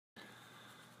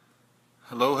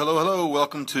Hello, hello, hello.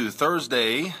 Welcome to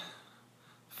Thursday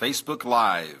Facebook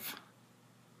Live.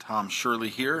 Tom Shirley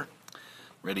here,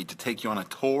 ready to take you on a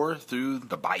tour through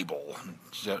the Bible.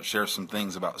 Share some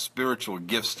things about spiritual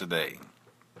gifts today.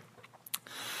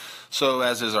 So,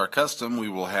 as is our custom, we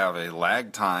will have a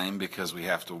lag time because we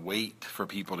have to wait for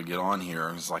people to get on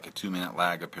here. It's like a 2-minute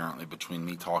lag, apparently, between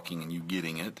me talking and you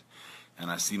getting it.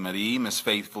 And I see Marie, Miss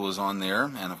Faithful, is on there,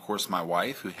 and of course my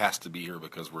wife, who has to be here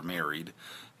because we're married.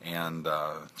 And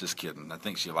just kidding, I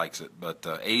think she likes it. But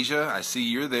Asia, I see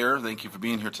you're there. Thank you for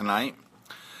being here tonight.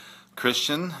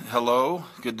 Christian, hello.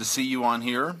 Good to see you on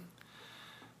here.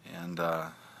 And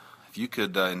if you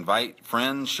could invite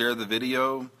friends, share the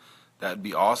video, that'd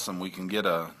be awesome. We can get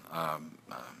a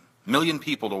million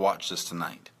people to watch this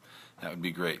tonight. That would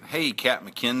be great. Hey, Kat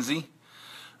McKenzie.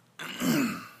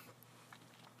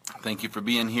 Thank you for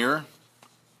being here.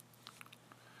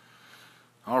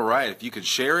 All right, if you could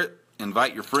share it,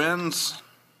 invite your friends,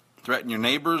 threaten your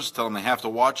neighbors, tell them they have to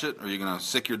watch it, or you're going to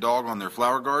sick your dog on their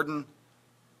flower garden.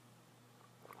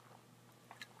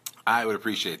 I would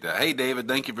appreciate that. Hey, David,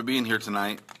 thank you for being here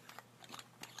tonight.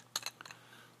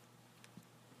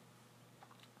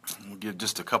 We'll give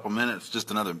just a couple minutes, just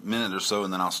another minute or so,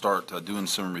 and then I'll start doing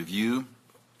some review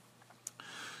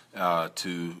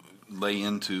to lay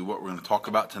into what we're going to talk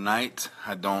about tonight.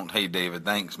 Hey, David,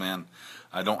 thanks, man.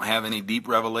 I don't have any deep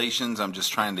revelations. I'm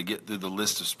just trying to get through the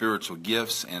list of spiritual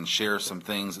gifts and share some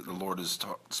things that the Lord has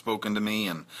spoken to me,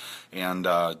 and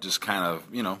just kind of,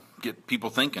 get people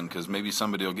thinking, because maybe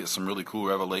somebody will get some really cool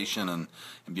revelation and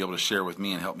be able to share with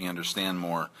me and help me understand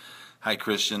more. Hi,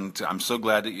 Christian. I'm so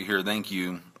glad that you're here. Thank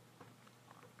you.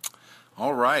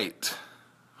 All right.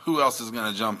 Who else is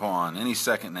going to jump on? Any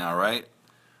second now, right?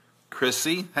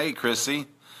 Chrissy. Hey, Chrissy.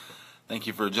 Thank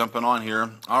you for jumping on here.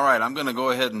 All right, I'm going to go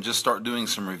ahead and just start doing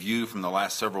some review from the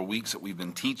last several weeks that we've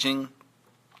been teaching.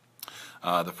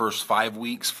 The first 4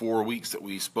 weeks that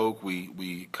we spoke,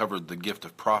 we covered the gift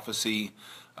of prophecy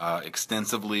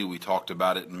extensively. We talked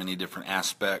about it in many different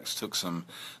aspects, took some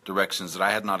directions that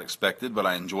I had not expected, but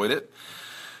I enjoyed it.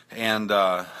 And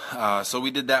so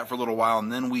we did that for a little while, and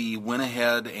then we went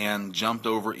ahead and jumped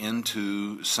over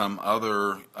into some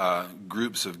other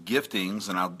groups of giftings,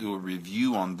 and I'll do a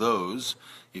review on those.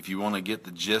 If you want to get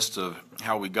the gist of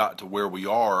how we got to where we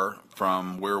are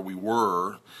from where we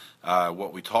were,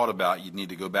 what we taught about, you'd need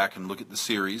to go back and look at the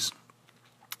series.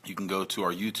 You can go to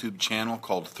our YouTube channel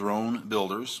called Throne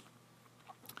Builders,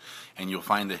 and you'll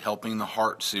find the Helping the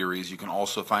Heart series. You can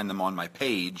also find them on my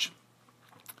page.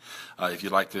 If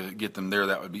you'd like to get them there,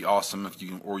 that would be awesome.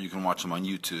 Or you can watch them on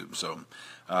YouTube. So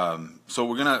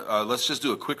we're gonna let's just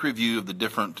do a quick review of the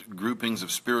different groupings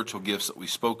of spiritual gifts that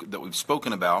we've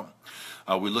spoken about.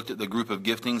 We looked at the group of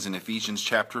giftings in Ephesians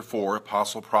chapter 4: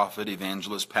 apostle, prophet,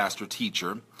 evangelist, pastor,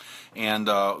 teacher, and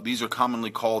these are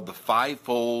commonly called the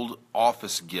fivefold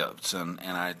office gifts. And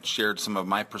I shared some of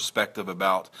my perspective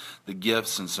about the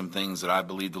gifts and some things that I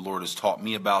believe the Lord has taught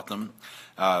me about them.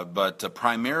 But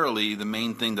primarily, the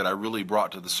main thing that I really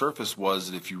brought to the surface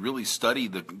was that if you really study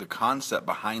the concept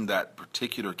behind that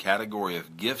particular category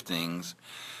of giftings,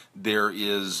 there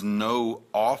is no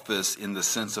office in the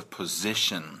sense of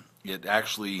position. It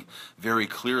actually very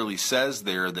clearly says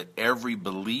there that every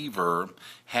believer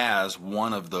has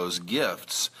one of those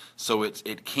gifts. So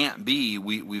it can't be,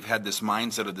 we've had this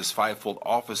mindset of this fivefold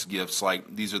office gifts,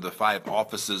 like these are the 5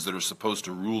 offices that are supposed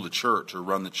to rule the church or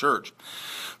run the church.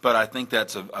 But I think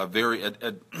that's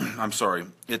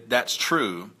that's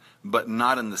true, but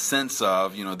not in the sense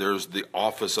of, there's the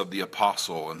office of the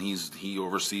apostle, and he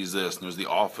oversees this, and there's the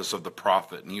office of the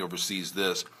prophet, and he oversees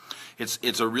this.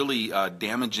 It's a really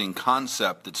damaging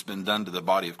concept that's been done to the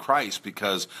body of Christ,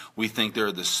 because we think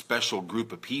they're this special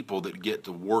group of people that get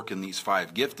to work in these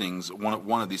 5 giftings,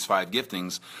 one of these 5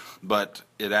 giftings, but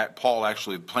Paul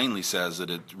actually plainly says that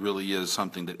it really is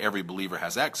something that every believer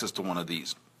has access to one of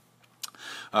these.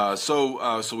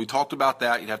 So we talked about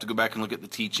that. You'd have to go back and look at the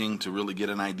teaching to really get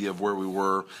an idea of where we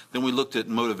were. Then we looked at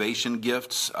motivation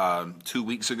gifts 2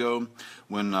 weeks ago,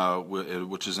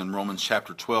 which is in Romans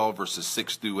chapter 12, verses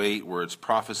 6 through 8, where it's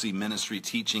prophecy, ministry,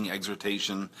 teaching,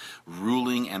 exhortation,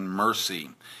 ruling, and mercy.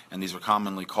 And these are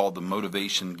commonly called the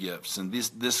motivation gifts. And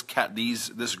this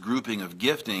grouping of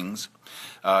giftings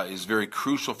is very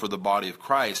crucial for the body of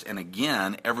Christ. And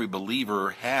again, every believer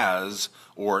has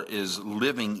or is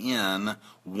living in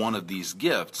one of these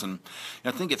gifts. And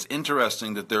I think it's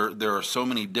interesting that there are so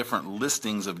many different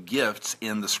listings of gifts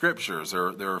in the scriptures.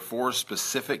 There are 4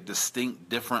 specific, distinct,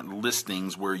 different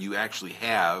listings where you actually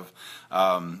have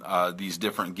these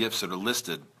different gifts that are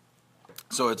listed.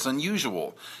 So it's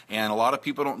unusual, and a lot of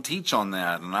people don't teach on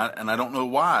that, and I don't know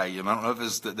why. I don't know if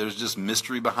it's that there's just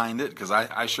mystery behind it, because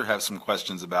I sure have some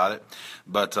questions about it.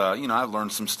 But I've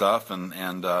learned some stuff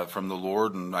and from the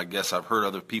Lord, and I guess I've heard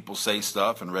other people say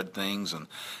stuff and read things,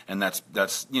 and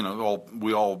that's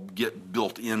we all get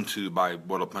built into by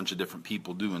what a bunch of different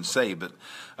people do and say. But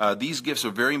these gifts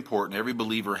are very important. Every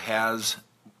believer has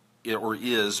or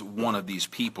is one of these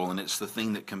people, and it's the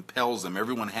thing that compels them.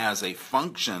 Everyone has a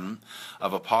function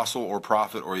of apostle or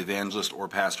prophet or evangelist or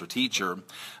pastor teacher,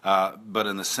 but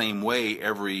in the same way,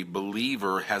 every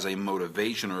believer has a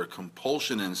motivation or a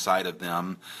compulsion inside of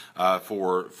them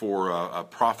for a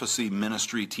prophecy,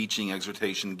 ministry, teaching,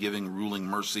 exhortation, giving, ruling,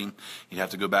 mercy. You have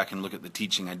to go back and look at the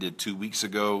teaching I did 2 weeks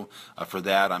ago. For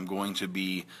that, I'm going to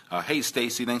be, hey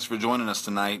Stacy, thanks for joining us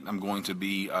tonight. I'm going to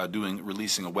be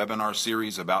releasing a webinar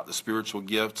series about the spiritual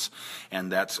gifts,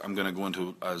 and I'm going to go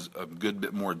into a good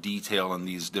bit more detail in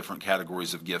these different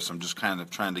categories of gifts. I'm just kind of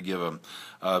trying to give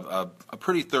a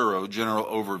pretty thorough general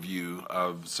overview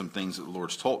of some things that the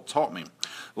Lord's taught me.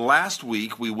 Last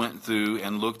week we went through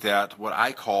and looked at what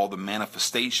I call the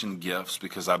manifestation gifts,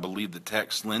 because I believe the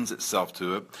text lends itself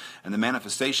to it. And the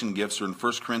manifestation gifts are in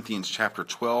 1 Corinthians chapter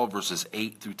 12, verses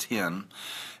 8 through 10.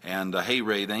 And hey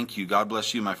Ray, thank you. God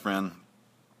bless you, my friend.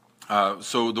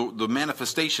 So the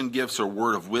manifestation gifts are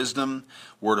word of wisdom,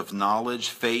 word of knowledge,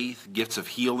 faith, gifts of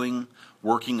healing,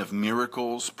 working of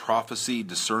miracles, prophecy,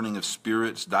 discerning of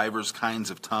spirits, divers kinds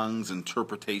of tongues,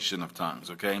 interpretation of tongues.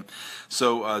 Okay,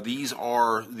 so these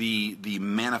are the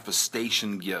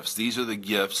manifestation gifts. These are the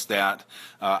gifts that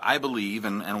I believe,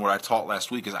 and what I taught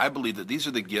last week is I believe that these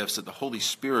are the gifts that the Holy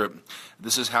Spirit,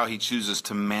 this is how He chooses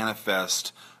to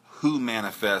manifest.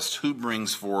 Who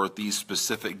brings forth these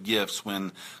specific gifts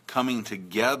when coming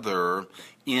together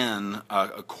in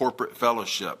a corporate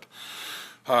fellowship.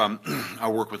 I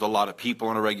work with a lot of people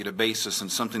on a regular basis,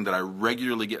 and something that I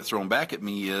regularly get thrown back at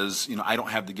me is, I don't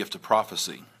have the gift of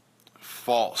prophecy.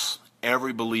 False.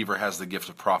 Every believer has the gift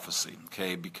of prophecy,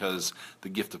 okay, because the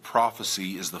gift of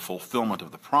prophecy is the fulfillment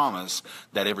of the promise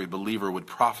that every believer would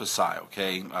prophesy,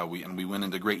 okay. We went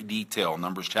into great detail.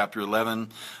 Numbers chapter 11,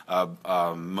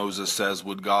 Moses says,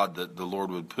 would God that the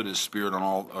Lord would put His Spirit on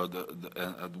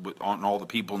all the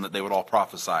people, and that they would all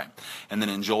prophesy. And then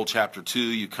in Joel chapter 2,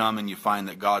 you come and you find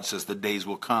that God says, the days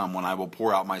will come when I will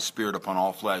pour out my Spirit upon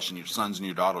all flesh, and your sons and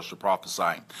your daughters shall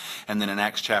prophesy. And then in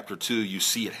Acts chapter 2, you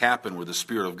see it happen where the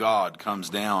Spirit of God comes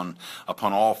down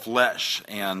upon all flesh,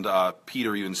 and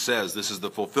Peter even says this is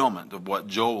the fulfillment of what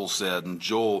Joel said, and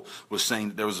Joel was saying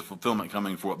that there was a fulfillment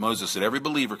coming for what Moses said. Every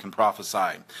believer can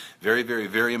prophesy. Very, very,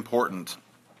 very important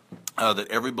that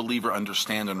every believer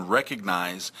understand and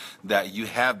recognize that you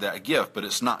have that gift, but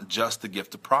it's not just the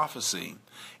gift of prophecy.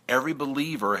 Every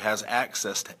believer has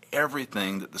access to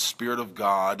everything that the Spirit of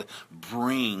God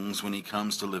brings when He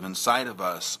comes to live inside of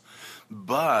us.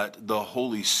 But the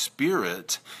Holy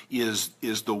Spirit is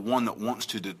the one that wants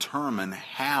to determine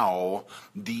how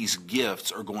these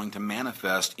gifts are going to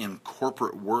manifest in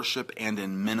corporate worship and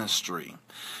in ministry.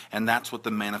 And that's what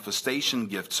the manifestation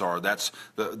gifts are. That's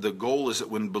the goal, is that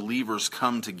when believers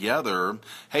come together,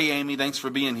 hey Amy, thanks for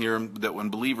being here, that when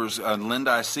believers,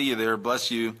 Linda, I see you there,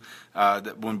 bless you,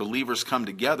 that when believers come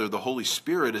together, the Holy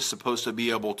Spirit is supposed to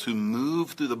be able to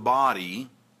move through the body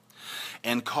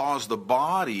and cause the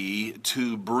body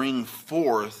to bring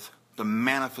forth the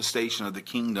manifestation of the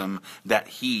kingdom that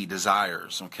He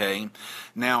desires, okay?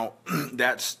 Now,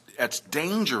 that's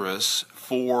dangerous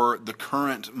for the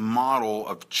current model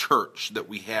of church that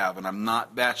we have, and I'm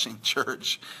not bashing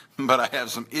church, but I have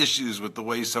some issues with the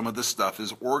way some of this stuff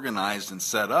is organized and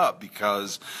set up,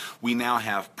 because we now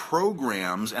have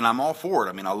programs, and I'm all for it.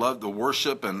 I mean, I love the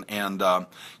worship, and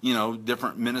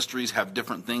different ministries have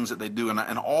different things that they do,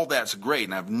 and all that's great,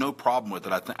 and I have no problem with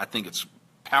it. I think it's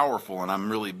powerful, and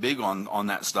I'm really big on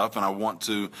that stuff, and I want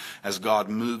to, as God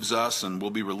moves us, and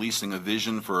we'll be releasing a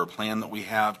vision for a plan that we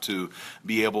have to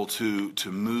be able to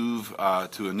move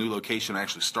to a new location,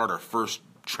 actually start our first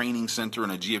training center in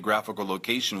a geographical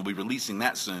location. We'll be releasing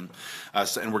that soon,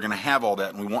 and we're going to have all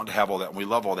that, and we want to have all that, and we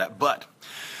love all that. But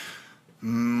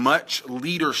much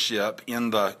leadership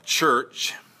in the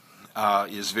church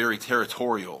is very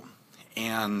territorial.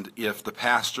 And if the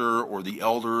pastor or the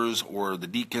elders or the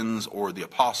deacons or the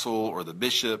apostle or the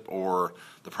bishop or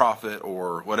the prophet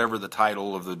or whatever the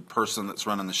title of the person that's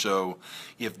running the show,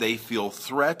 if they feel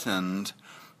threatened,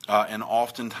 and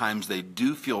oftentimes they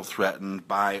do feel threatened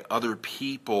by other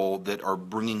people that are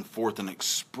bringing forth an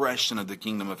expression of the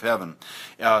kingdom of heaven.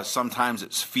 Sometimes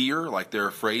it's fear, like they're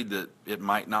afraid that it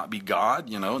might not be God,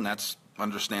 and that's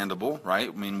Understandable, right?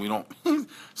 I mean, we don't,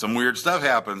 some weird stuff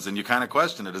happens and you kind of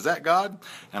question it. Is that God?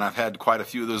 And I've had quite a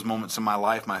few of those moments in my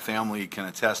life. My family can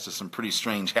attest to some pretty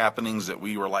strange happenings that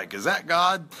we were like, is that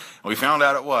God? And we found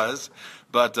out it was.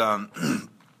 But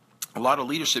a lot of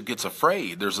leadership gets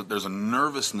afraid. There's a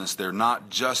nervousness there, not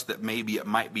just that maybe it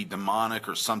might be demonic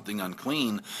or something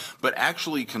unclean, but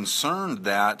actually concerned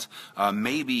that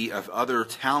maybe of other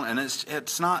talent. And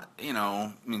it's not,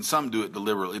 I mean, some do it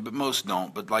deliberately, but most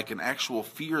don't. But like an actual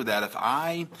fear that if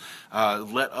I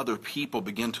let other people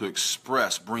begin to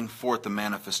bring forth the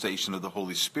manifestation of the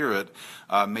Holy Spirit,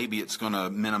 maybe it's going to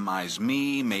minimize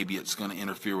me, maybe it's going to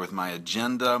interfere with my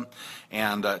agenda.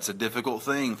 And it's a difficult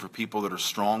thing for people that are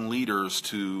strong leaders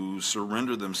to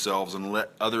surrender themselves and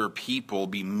let other people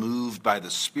be moved by the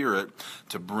Spirit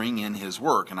to bring in His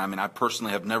work. And I mean, I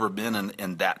personally have never been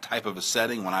in that type of a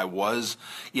setting. When I was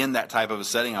in that type of a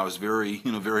setting, I was very,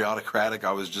 very autocratic.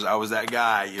 I was that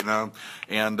guy,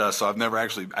 And so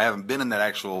I haven't been in that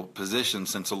actual position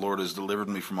since the Lord has delivered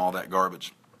me from all that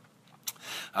garbage.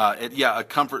 A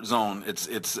comfort zone.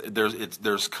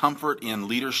 There's comfort in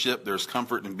leadership. There's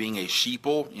comfort in being a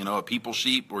sheeple, a people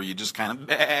sheep, where you just kind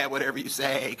of whatever you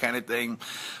say kind of thing.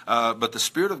 But the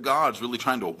Spirit of God is really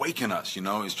trying to awaken us.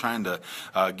 He's trying to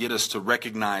get us to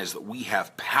recognize that we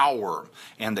have power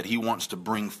and that He wants to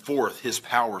bring forth His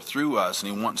power through us,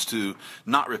 and He wants to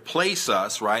not replace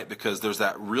us, right? Because there's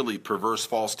that really perverse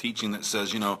false teaching that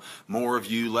says, more of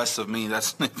you, less of me.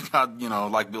 That's God,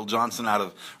 like Bill Johnson out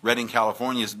of Redding,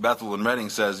 California. Bethel and Redding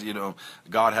says,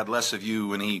 God had less of you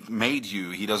when He made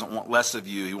you. He doesn't want less of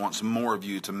you. He wants more of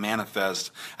you to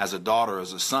manifest as a daughter,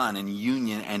 as a son, in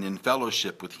union and in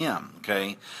fellowship with Him.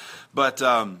 Okay, but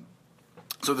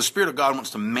so the Spirit of God wants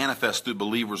to manifest through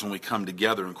believers when we come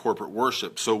together in corporate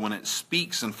worship. So when it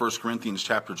speaks in 1 Corinthians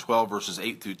chapter 12, verses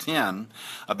 8 through 10,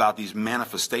 about these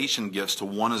manifestation gifts, to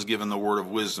one is given the word of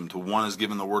wisdom, to one is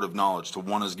given the word of knowledge, to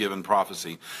one is given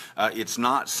prophecy. It's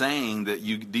not saying that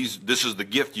this is the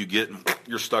gift you get and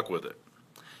you're stuck with it.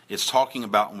 It's talking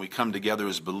about when we come together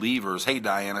as believers. Hey,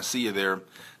 Diane, I see you there.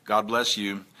 God bless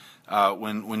you.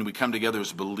 When we come together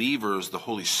as believers, the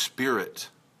Holy Spirit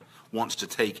wants to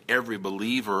take every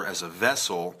believer as a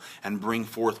vessel and bring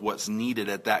forth what's needed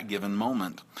at that given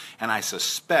moment. And I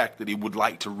suspect that He would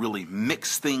like to really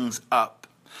mix things up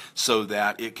so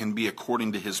that it can be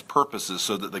according to His purposes,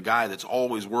 so that the guy that's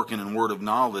always working in word of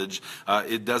knowledge,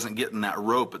 it doesn't get in that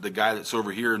rope. But the guy that's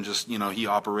over here and just, he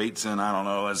operates in,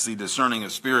 as the discerning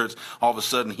of spirits, all of a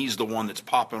sudden he's the one that's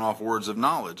popping off words of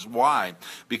knowledge. Why?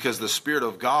 Because the Spirit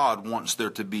of God wants there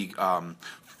to be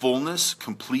fullness,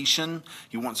 completion.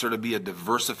 He wants there to be a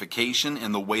diversification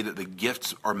in the way that the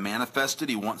gifts are manifested.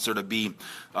 He wants there to be,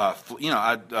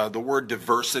 the word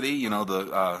diversity,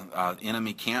 the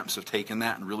enemy camps have taken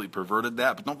that and really perverted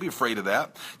that. But don't be afraid of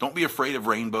that. Don't be afraid of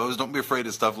rainbows. Don't be afraid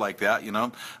of stuff like that,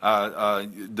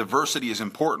 Diversity is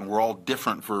important. We're all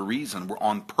different for a reason. We're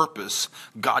on purpose.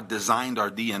 God designed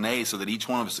our DNA so that each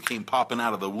one of us that came popping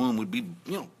out of the womb would be,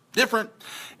 different,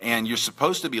 and you're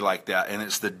supposed to be like that. And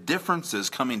it's the differences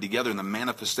coming together in the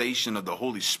manifestation of the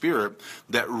Holy Spirit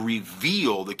that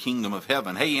reveal the kingdom of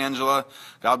heaven. Hey, Angela,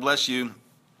 God bless you.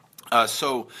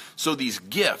 So these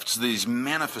gifts, these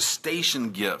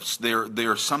manifestation gifts,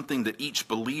 they're something that each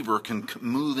believer can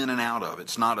move in and out of.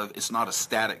 It's not a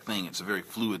static thing. It's a very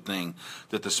fluid thing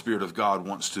that the Spirit of God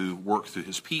wants to work through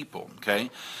His people.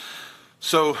 Okay.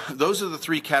 So those are the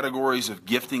three categories of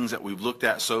giftings that we've looked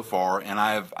at so far, and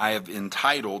I have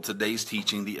entitled today's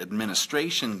teaching the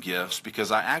administration gifts, because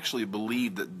I actually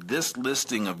believe that this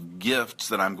listing of gifts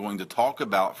that I'm going to talk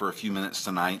about for a few minutes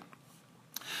tonight,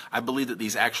 I believe that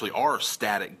these actually are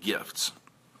static gifts,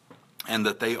 and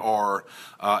that they are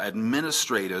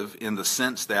administrative in the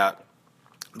sense that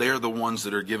they are the ones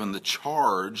that are given the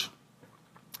charge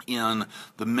in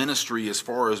the ministry as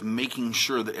far as making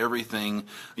sure that everything,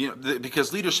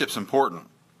 because leadership's important.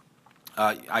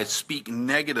 I speak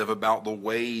negative about the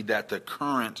way that the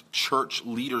current church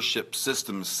leadership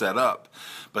system is set up,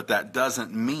 but that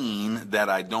doesn't mean that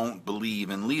I don't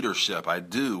believe in leadership. I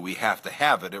do. We have to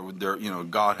have it.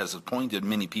 God has appointed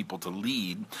many people to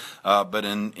lead, but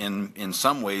in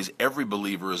some ways, every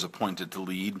believer is appointed to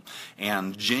lead,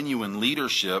 and genuine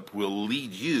leadership will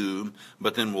lead you,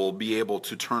 but then will be able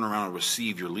to turn around and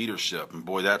receive your leadership. And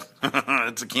boy, that's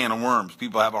a can of worms.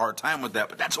 People have a hard time with that,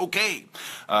 but that's okay.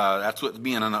 That's what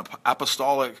being an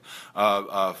apostolic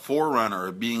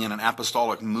forerunner, being in an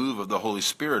apostolic move of the Holy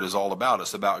Spirit is all about.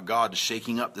 It's about God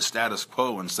shaking up the status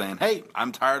quo and saying, hey,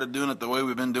 I'm tired of doing it the way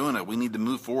we've been doing it. We need to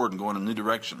move forward and go in a new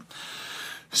direction.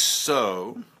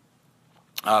 So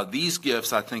These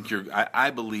gifts,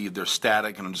 I believe they're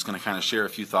static, and I'm just going to kind of share a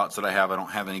few thoughts that I have. I don't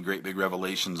have any great big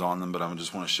revelations on them, but I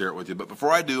just want to share it with you. But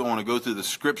before I do, I want to go through the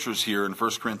scriptures here in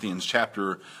 1 Corinthians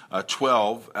chapter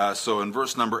 12. So in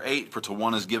verse number 8, for to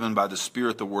one is given by the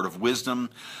Spirit the word of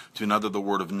wisdom, to another the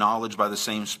word of knowledge by the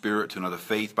same Spirit, to another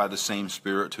faith by the same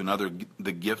Spirit, to another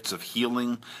the gifts of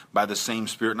healing by the same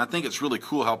Spirit. And I think it's really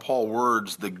cool how Paul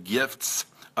words the gifts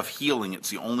of healing. It's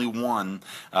the only one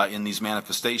in these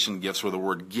manifestation gifts where the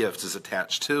word gifts is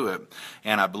attached to it.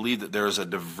 And I believe that there is a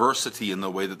diversity in the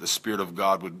way that the Spirit of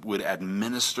God would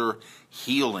administer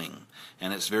healing.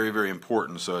 And it's very, very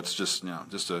important. So it's just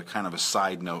a kind of a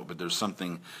side note, but there's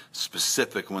something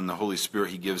specific when the Holy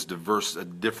Spirit, He gives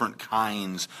different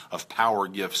kinds of power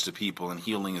gifts to people, and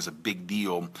healing is a big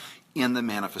deal in the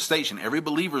manifestation. Every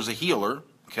believer is a healer.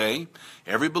 Okay,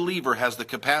 every believer has the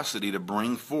capacity to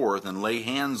bring forth and lay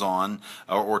hands on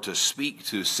or to speak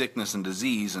to sickness and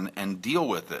disease and deal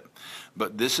with it.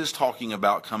 But this is talking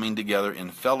about coming together in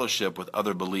fellowship with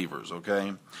other believers,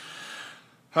 okay?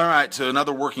 All right, to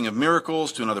another working of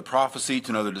miracles, to another prophecy,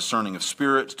 to another discerning of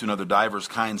spirits, to another divers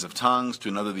kinds of tongues, to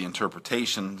another the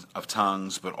interpretation of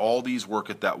tongues. But all these work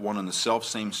at that one and the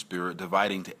selfsame Spirit,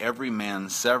 dividing to every man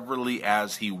severally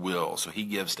as He will. So He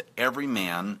gives to every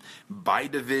man by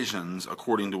divisions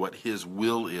according to what his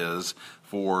will is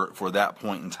for that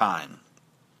point in time.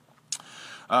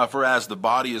 For as the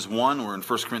body is one, we're in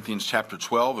 1 Corinthians chapter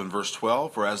 12 and verse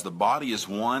 12, for as the body is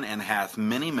one and hath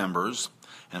many members,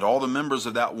 and all the members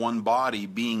of that one body,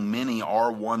 being many,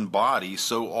 are one body,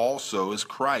 so also is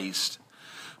Christ.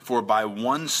 For by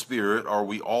one Spirit are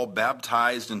we all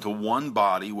baptized into one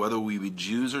body, whether we be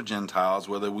Jews or Gentiles,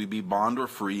 whether we be bond or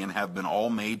free, and have been all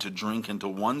made to drink into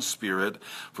one Spirit.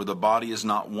 For the body is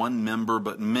not one member,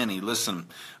 but many. Listen,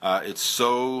 it's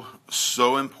so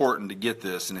important to get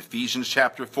this. In Ephesians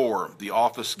chapter 4, the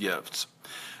office gifts.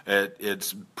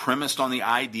 It's premised on the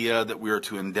idea that we are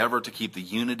to endeavor to keep the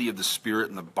unity of the Spirit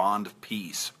and the bond of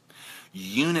peace.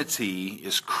 Unity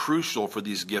is crucial for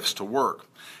these gifts to work.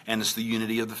 And it's the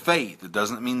unity of the faith. It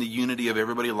doesn't mean the unity of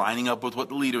everybody lining up with what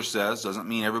the leader says. It doesn't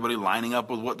mean everybody lining up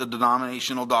with what the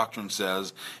denominational doctrine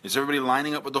says. It's everybody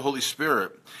lining up with the Holy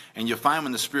Spirit. And you find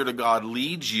when the Spirit of God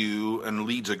leads you and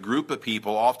leads a group of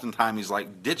people, oftentimes He's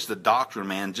like, ditch the doctrine,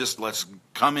 man. Just let's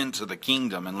come into the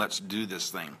kingdom and let's do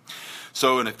this thing.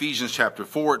 So in Ephesians chapter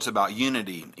 4, it's about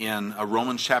unity. In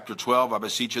Romans chapter 12, I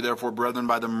beseech you therefore, brethren,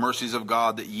 by the mercies of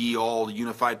God, that ye all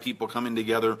unified people coming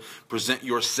together, present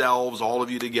yourselves, all of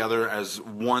you together, as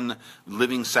one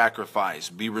living sacrifice.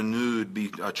 Be renewed, be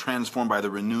transformed by the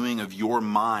renewing of your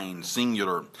mind,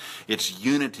 singular. Its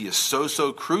unity is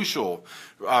so crucial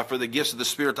for the gifts of the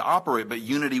Spirit to operate, but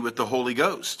unity with the Holy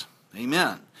Ghost.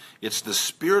 Amen. It's the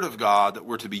Spirit of God that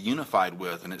we're to be unified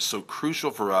with, and it's so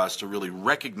crucial for us to really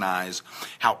recognize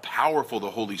how powerful the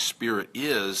Holy Spirit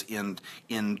is in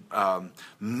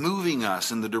moving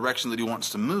us in the direction that He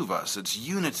wants to move us. It's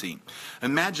unity.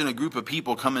 Imagine a group of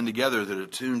people coming together that are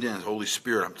tuned in. Holy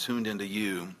Spirit, I'm tuned into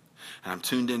you. And I'm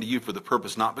tuned into you for the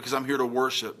purpose, not because I'm here to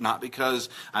worship, not because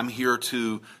I'm here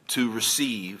to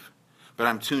receive, but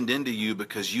I'm tuned into you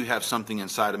because you have something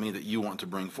inside of me that you want to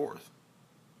bring forth.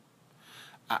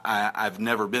 I've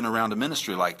never been around a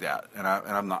ministry like that, and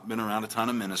I've not been around a ton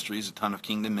of ministries, a ton of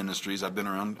kingdom ministries. I've been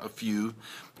around a few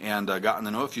and gotten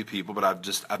to know a few people, but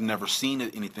I've never seen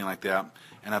anything like that,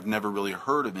 and I've never really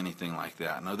heard of anything like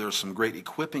that. I know there's some great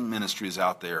equipping ministries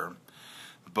out there,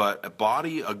 but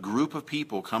a group of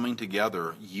people coming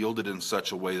together yielded in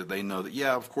such a way that they know that,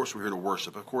 yeah, of course we're here to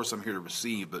worship, of course I'm here to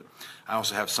receive, but I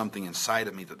also have something inside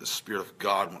of me that the Spirit of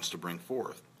God wants to bring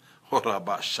forth.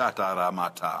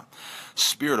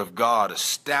 Spirit of God,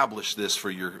 establish this for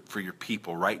your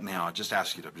people right now. I just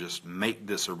ask you to just make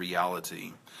this a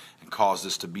reality and cause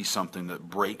this to be something that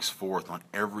breaks forth on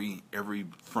every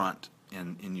front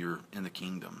in the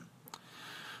kingdom.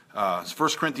 1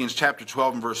 Corinthians chapter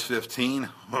 12 and verse 15.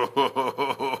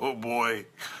 Oh boy.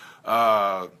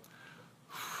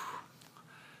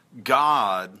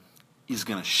 God is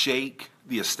going to shake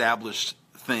the established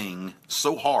thing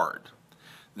so hard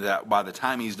that by the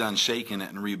time He's done shaking it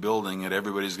and rebuilding it,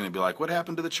 everybody's going to be like, what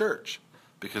happened to the church?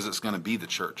 Because it's going to be the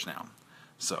church now.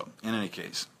 So, in any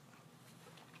case,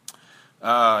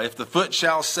 if the foot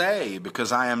shall say,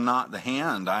 because I am not the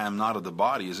hand, I am not of the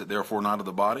body, is it therefore not of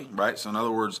the body? Right? So in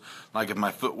other words, like if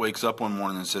my foot wakes up one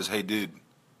morning and says, hey dude,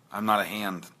 I'm not a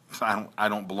hand, I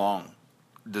don't belong.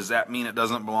 Does that mean it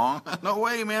doesn't belong? No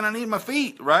way, man, I need my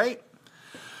feet, right?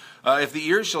 If the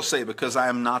ear shall say, because I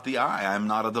am not the eye, I am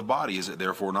not of the body, is it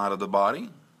therefore not of the body?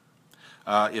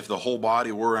 If the whole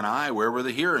body were an eye, where were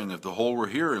the hearing? If the whole were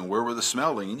hearing, where were the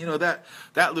smelling? And you know, that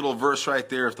little verse right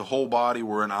there, if the whole body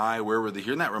were an eye, where were the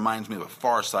hearing? That reminds me of a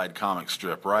Far Side comic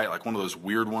strip, right? Like one of those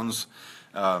weird ones.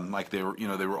 Like they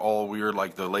were all weird,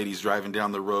 like the lady's driving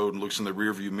down the road and looks in the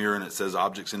rearview mirror and it says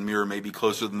objects in mirror may be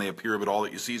closer than they appear, but all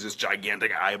that you see is this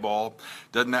gigantic eyeball.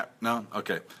 Doesn't that? No?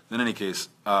 Okay. In any case,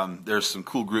 there's some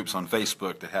cool groups on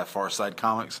Facebook that have Far Side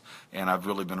comics, and I've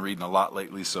really been reading a lot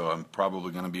lately, so I'm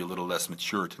probably going to be a little less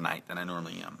mature tonight than I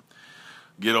normally am.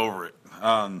 Get over it.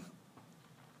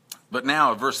 But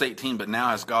now, verse 18, but now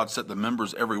has God set the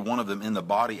members, every one of them, in the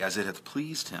body as it hath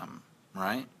pleased him,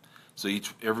 right? So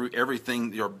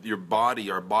everything, your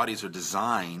body, our bodies are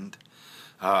designed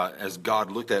as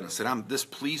God looked at it and said, this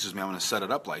pleases me, I'm going to set it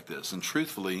up like this. And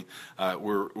truthfully,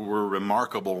 we're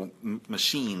remarkable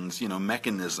machines,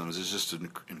 mechanisms. It's just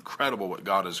incredible what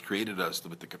God has created us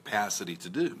with the capacity to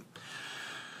do.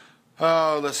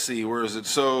 Let's see, where is it?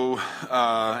 So,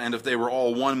 and if they were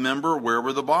all one member, where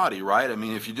were the body, right? I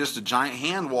mean, if you're just a giant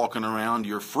hand walking around,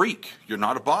 you're a freak. You're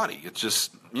not a body. It's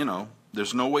just,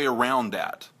 there's no way around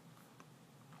that.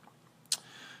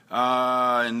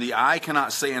 And the eye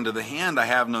cannot say unto the hand, I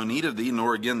have no need of thee,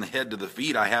 nor again the head to the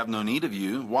feet, I have no need of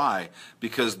you. Why?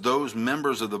 Because those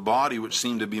members of the body which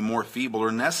seem to be more feeble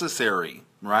are necessary,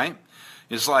 right?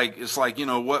 It's like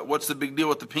what's the big deal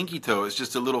with the pinky toe? It's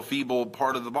just a little feeble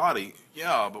part of the body.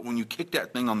 Yeah, but when you kick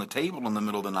that thing on the table in the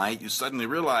middle of the night, you suddenly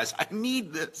realize, I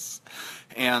need this.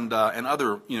 And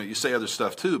other, you say other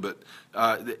stuff too, but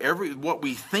what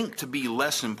we think to be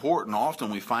less important,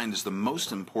 often we find is the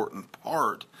most important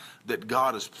part that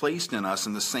God has placed in us,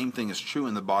 and the same thing is true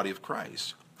in the body of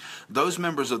Christ. Those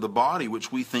members of the body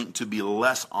which we think to be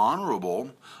less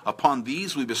honorable, upon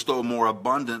these we bestow more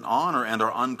abundant honor, and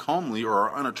our uncomely or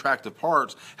our unattractive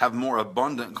parts have more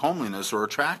abundant comeliness or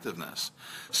attractiveness.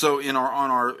 So in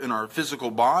our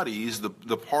physical bodies,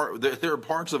 there are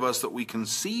parts of us that we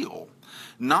conceal,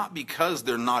 not because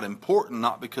they're not important,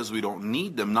 not because we don't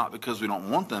need them, not because we don't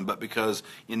want them, but because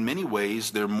in many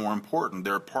ways they're more important.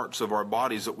 There are parts of our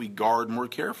bodies that we guard more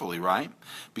carefully, right?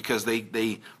 Because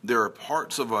there are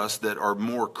parts of us that are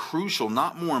more crucial,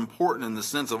 not more important in the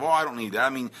sense of, I don't need that. I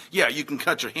mean, yeah, you can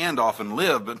cut your hand off and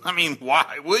live, but I mean,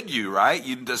 why would you, right?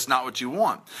 That's not what you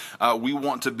want. We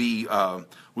want to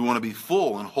be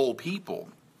full and whole people.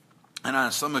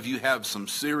 And some of you have some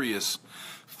serious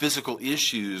physical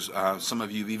issues. Some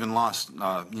of you have even lost,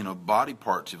 body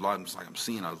parts. You've lost, like I'm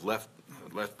seeing a left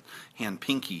hand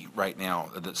pinky right now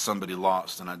that somebody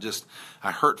lost, and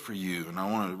I hurt for you. And I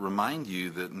want to remind you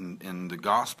that in the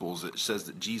Gospels it says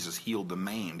that Jesus healed the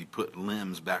maimed. He put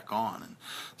limbs back on, and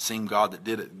the same God that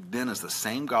did it then is the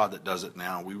same God that does it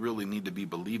now. We really need to be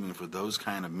believing for those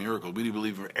kind of miracles. We need to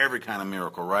believe for every kind of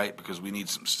miracle, right? Because we need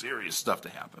some serious stuff to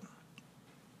happen.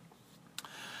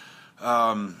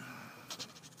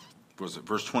 Was it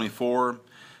verse 24?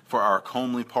 For our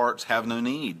comely parts have no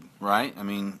need, right? I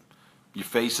mean, your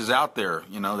face is out there,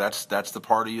 that's the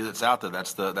part of you that's out there.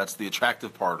 That's the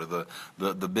attractive part, of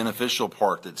the beneficial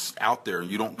part that's out there.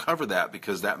 You don't cover that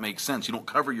because that makes sense. You don't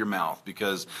cover your mouth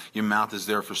because your mouth is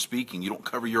there for speaking. You don't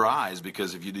cover your eyes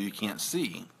because if you do, you can't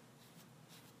see.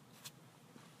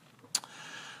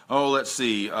 Let's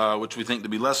see, which we think to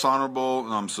be less honorable.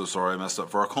 I'm so sorry, I messed up.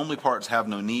 For our comely parts have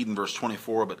no need, in verse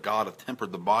 24, but God hath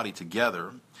tempered the body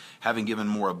together, having given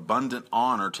more abundant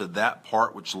honor to that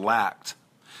part which lacked,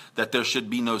 that there should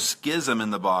be no schism in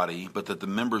the body, but that the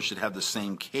members should have the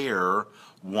same care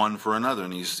one for another.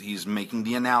 And he's making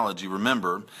the analogy.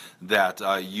 Remember that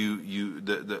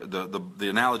the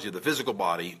analogy of the physical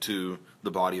body to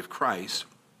the body of Christ.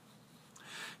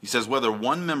 He says, whether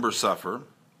one member suffer,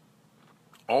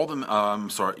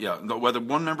 whether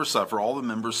one member suffer, all the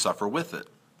members suffer with it.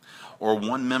 Or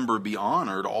one member be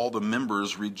honored, all the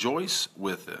members rejoice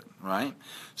with it, right?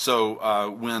 So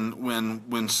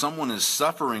when someone is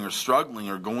suffering or struggling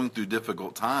or going through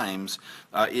difficult times,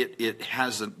 it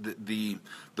has the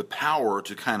power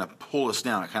to kind of pull us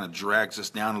down. It kind of drags us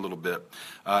down a little bit,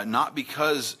 not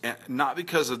because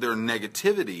of their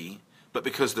negativity, but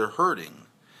because they're hurting.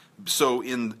 So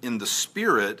in the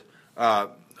spirit, a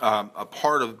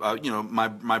part of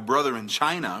my brother in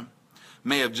China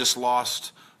may have just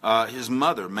lost. His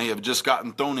mother may have just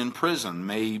gotten thrown in prison.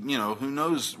 Who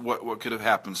knows what could have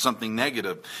happened, something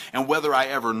negative. And whether I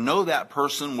ever know that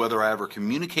person, whether I ever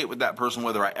communicate with that person,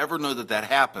 whether I ever know that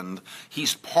happened,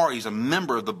 he's a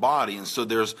member of the body, and so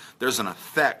there's an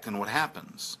effect in what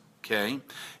happens. Okay?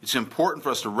 It's important for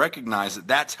us to recognize that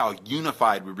that's how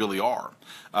unified we really are.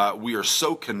 We are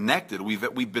so connected.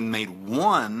 We've been made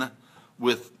one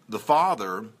with the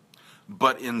Father,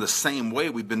 but in the same way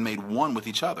we've been made one with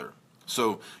each other.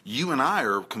 So you and I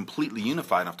are completely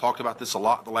unified. And I've talked about this a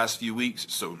lot the last few weeks.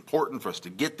 It's so important for us to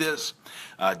get this.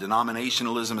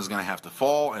 Denominationalism is going to have to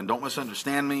fall. And don't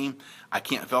misunderstand me. I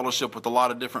can't fellowship with a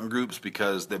lot of different groups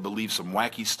because they believe some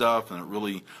wacky stuff and it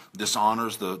really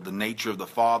dishonors the nature of the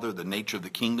Father, the nature of the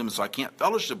kingdom. So I can't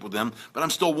fellowship with them, but I'm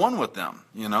still one with them,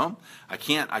 you know. I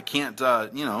can't,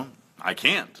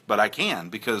 but I can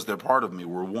because they're part of me.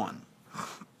 We're one.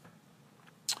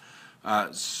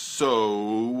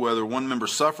 So whether one member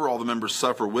suffer, all the members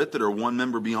suffer with it, or one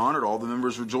member be honored, all the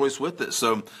members rejoice with it.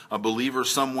 So a believer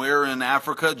somewhere in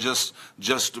Africa just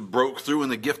broke through in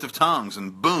the gift of tongues,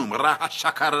 and boom, and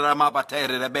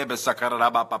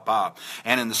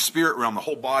in the spirit realm, the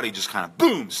whole body just kind of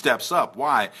boom I'm up.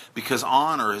 Why? Because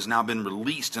honor has now been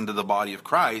released into the body of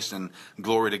Christ, and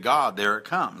glory to God, there it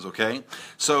comes. Okay,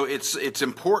 so it's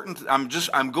important.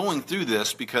 I'm going through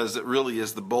this because it really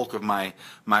is the bulk of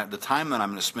the time that I'm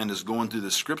going to spend is going through the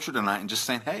scripture tonight and just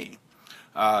saying, hey,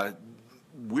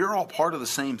 we're all part of the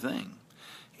same thing.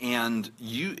 And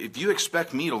if you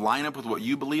expect me to line up with what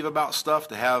you believe about stuff,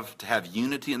 to have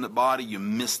unity in the body, you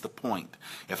miss the point.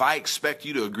 If I expect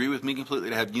you to agree with me completely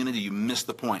to have unity, you miss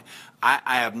the point. I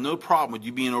have no problem with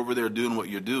you being over there doing what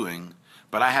you're doing,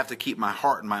 but I have to keep my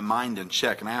heart and my mind in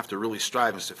check, and I have to really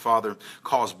strive and say, Father,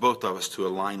 cause both of us to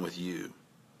align with you.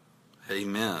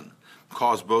 Amen.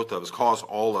 Cause both of us, cause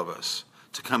all of us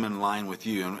to come in line with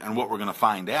you. And what we're going to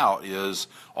find out is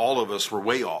all of us were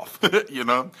way off, you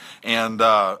know. And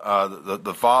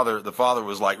the Father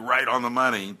was like right on the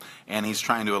money, and he's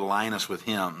trying to align us with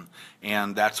him.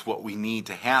 And that's what we need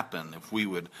to happen. If we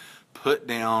would put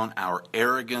down our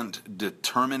arrogant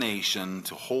determination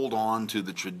to hold on to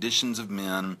the traditions of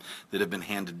men that have been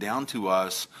handed down to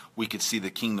us, we could see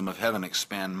the kingdom of heaven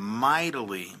expand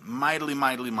mightily, mightily,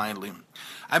 mightily, mightily.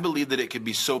 I believe that it could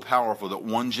be so powerful that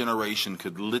one generation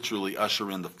could literally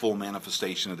usher in the full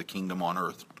manifestation of the kingdom on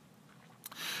earth.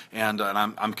 And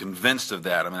I'm convinced of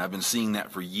that. I mean, I've been seeing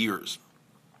that for years.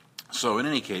 So in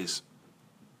any case,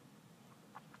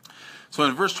 so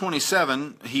in verse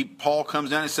 27, Paul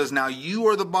comes down and says, now you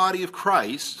are the body of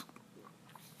Christ.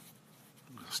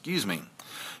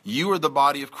 You are the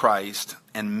body of Christ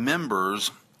and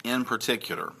members in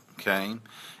particular. Okay?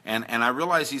 And I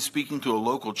realize he's speaking to a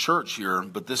local church here,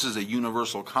 but this is a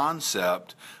universal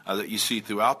concept that you see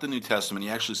throughout the New Testament.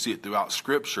 You actually see it throughout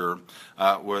Scripture,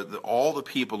 where all the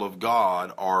people of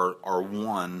God are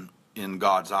one in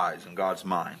God's eyes, in God's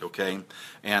mind, okay?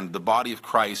 And the body of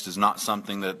Christ is not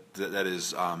something that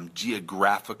is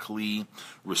geographically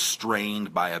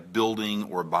restrained by a building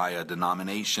or by a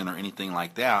denomination or anything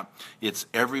like that. It's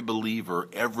every believer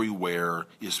everywhere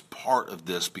is part of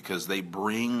this because they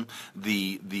bring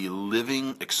the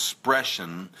living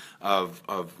expression of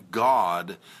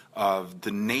God, of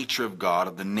the nature of God,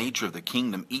 of the nature of the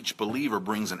kingdom. Each believer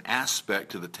brings an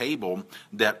aspect to the table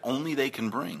that only they can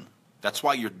bring. That's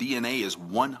why your DNA is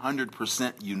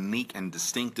 100% unique and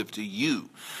distinctive to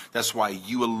you. That's why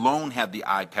you alone have the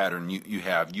eye pattern you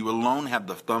have. You alone have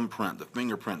the thumbprint, the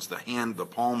fingerprints, the hand, the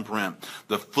palm print,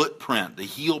 the footprint, the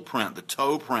heel print, the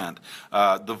toe print,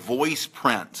 the voice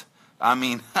print. I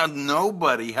mean,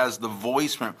 nobody has the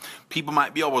voice print. People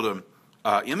might be able to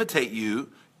imitate you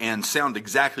and sound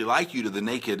exactly like you to the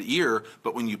naked ear,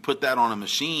 but when you put that on a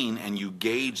machine and you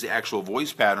gauge the actual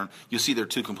voice pattern, you'll see they're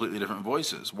two completely different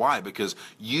voices. Why? Because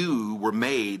you were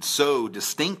made so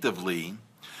distinctively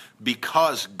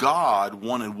because God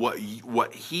wanted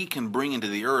what he can bring into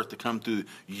the earth to come through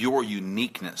your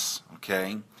uniqueness,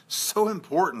 okay? So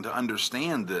important to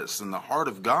understand this. In the heart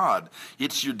of God,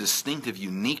 it's your distinctive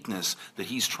uniqueness that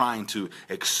he's trying to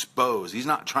expose. He's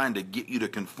not trying to get you to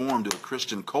conform to a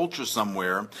Christian culture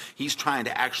somewhere. He's trying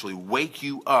to actually wake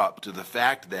you up to the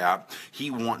fact that he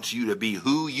wants you to be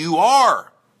who you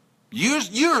are.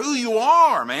 You're who you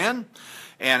are, man.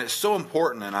 And it's so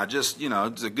important. And I just,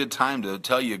 it's a good time to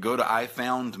tell you, go to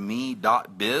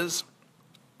ifoundme.biz.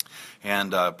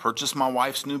 And purchase my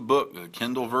wife's new book. The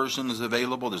Kindle version is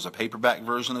available. There's a paperback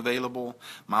version available.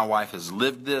 My wife has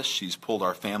lived this. She's pulled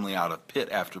our family out of pit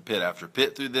after pit after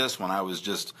pit through this when I was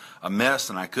just a mess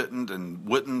and I couldn't and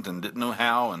wouldn't and didn't know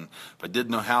how. And if I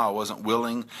did know how, I wasn't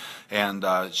willing. And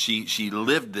she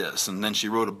lived this. And then she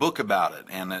wrote a book about it.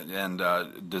 And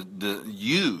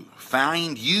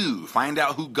find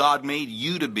out who God made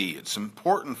you to be. It's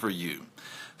important for you.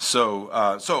 So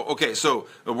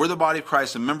we're the body of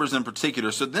Christ and members in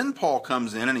particular. So then Paul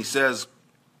comes in and he says,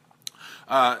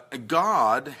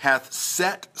 God hath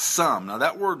set some. Now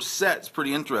that word set is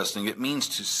pretty interesting. It means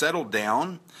to settle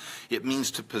down. It means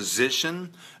to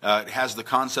position. It has the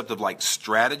concept of like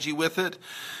strategy with it.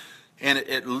 And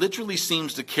it literally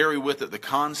seems to carry with it the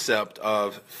concept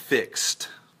of fixed.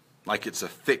 Like it's a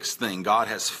fixed thing. God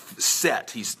has set.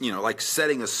 He's, like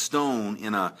setting a stone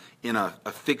in a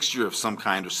fixture of some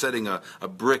kind, or setting a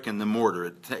brick in the mortar.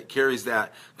 It carries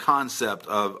that concept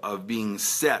of being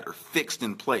set or fixed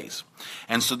in place.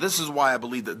 And so this is why I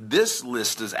believe that this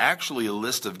list is actually a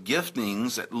list of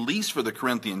giftings, at least for the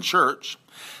Corinthian church,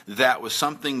 that was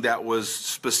something that was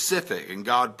specific, and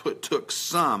God took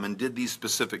some and did these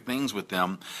specific things with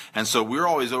them. And so we're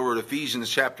always over at Ephesians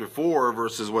chapter 4,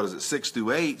 verses, 6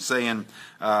 through 8, saying,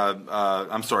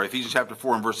 Ephesians chapter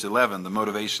 4 and verse 11, the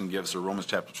motivation gifts, or Romans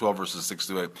chapter 12, verses 6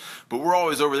 through 8. But we're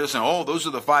always over there saying, oh, those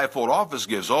are the fivefold office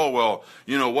gifts. Oh, well,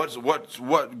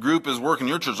 what group is working in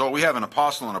your church? Oh, we have an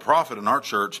apostle and a prophet in our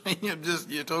church.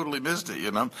 You totally missed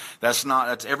it,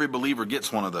 That's every believer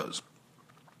gets one of those.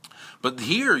 But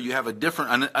here you have a different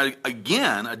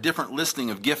listing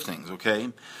of giftings,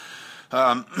 okay?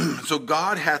 So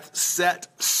God hath set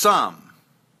some.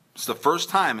 It's the first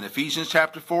time in Ephesians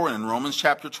chapter 4 and in Romans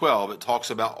chapter 12 it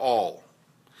talks about all.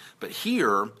 But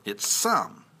here it's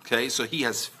some, okay? So he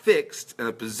has fixed in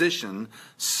a position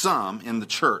some in the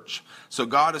church. So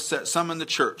God has set some in the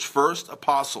church. First,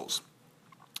 apostles.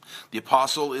 The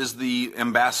apostle is the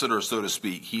ambassador, so to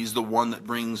speak. He's the one that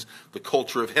brings the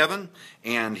culture of heaven,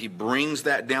 and he brings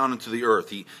that down into the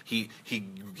earth. He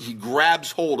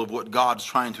grabs hold of what God's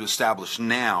trying to establish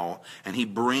now, and he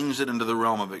brings it into the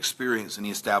realm of experience, and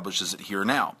he establishes it here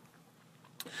now.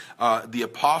 The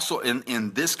apostle,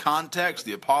 in this context,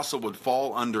 the apostle would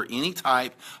fall under any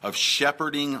type of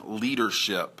shepherding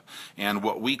leadership. And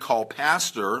what we call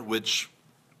pastor, which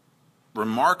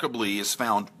remarkably is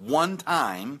found one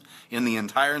time in the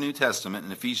entire New Testament,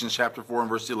 in Ephesians chapter 4 and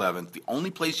verse 11. It's the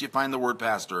only place you find the word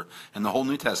pastor in the whole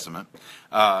New Testament.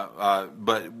 What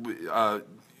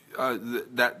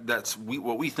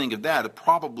we think of that, it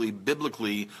probably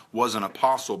biblically was an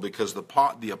apostle, because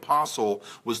the apostle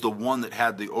was the one that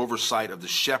had the oversight of the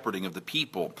shepherding of the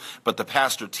people. But the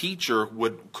pastor teacher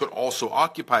could also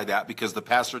occupy that, because the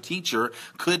pastor teacher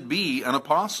could be an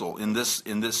apostle in this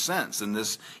sense, in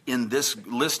this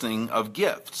listing of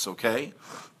gifts, okay?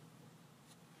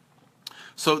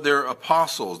 So they're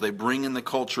apostles. They bring in the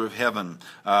culture of heaven.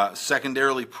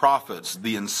 Secondarily, prophets,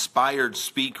 the inspired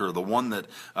speaker, the one that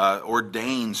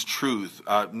ordains truth.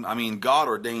 God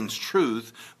ordains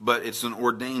truth, but it's an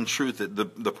ordained truth that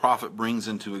the prophet brings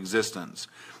into existence.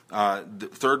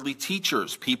 Thirdly,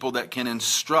 teachers, people that can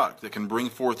instruct, that can bring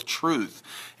forth truth.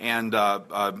 And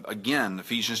again,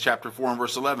 Ephesians chapter 4 and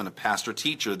verse 11, a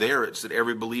pastor-teacher. There it's that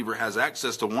every believer has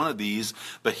access to one of these,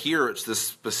 but here it's this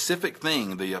specific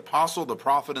thing. The apostle, the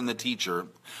prophet, and the teacher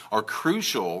are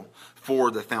crucial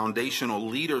for the foundational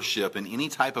leadership in any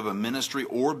type of a ministry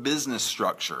or business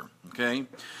structure. Okay?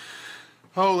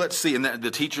 Oh, let's see. And the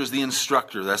teacher is the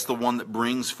instructor. That's the one that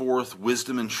brings forth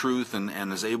wisdom and truth,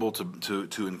 and is able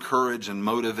to encourage and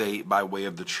motivate by way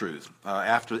of the truth.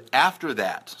 After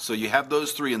that, so you have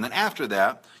those three. And then after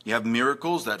that, you have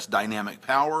miracles. That's dynamic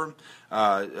power,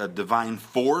 a divine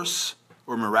force,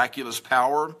 or miraculous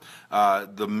power.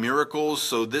 The miracles.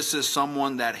 So this is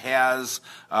someone that has,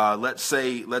 let's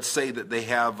say that they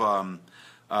have,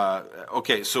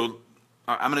 okay, so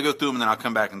I'm going to go through them and then I'll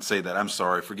come back and say that. I'm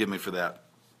sorry. Forgive me for that.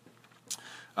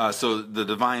 So the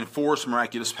divine force,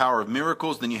 miraculous power of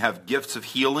miracles. Then you have gifts of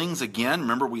healings. Again,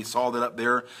 remember we saw that up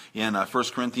there in 1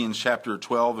 Corinthians chapter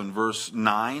 12 and verse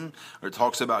 9. Where it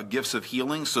talks about gifts of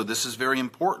healing. So this is very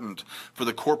important for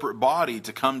the corporate body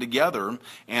to come together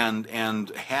and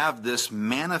have this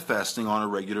manifesting on a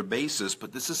regular basis.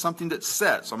 But this is something that's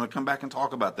set. So I'm going to come back and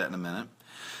talk about that in a minute.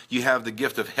 You have the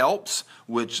gift of helps,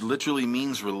 which literally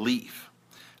means relief.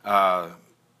 That's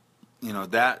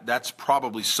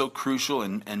probably so crucial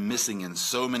and missing in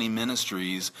so many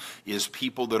ministries, is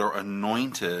people that are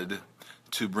anointed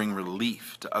to bring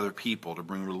relief to other people, to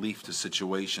bring relief to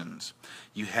situations.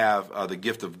 You have the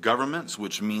gift of governments,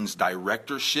 which means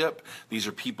directorship. These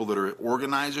are people that are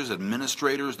organizers,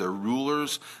 administrators, they're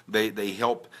rulers. They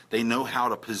help, they know how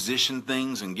to position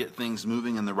things and get things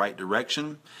moving in the right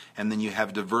direction. And then you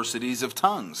have diversities of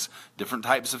tongues, different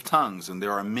types of tongues. And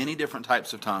there are many different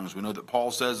types of tongues. We know that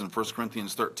Paul says in 1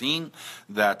 Corinthians 13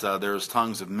 that there's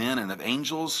tongues of men and of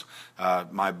angels.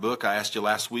 My book, I asked you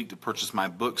last week to purchase my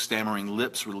book, Stammering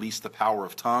Lips, Release the Power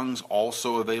of Tongues,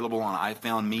 also available on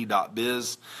ifoundme.biz.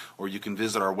 Or you can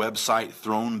visit our website,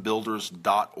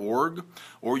 thronebuilders.org,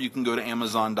 or you can go to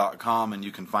amazon.com and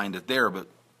you can find it there. But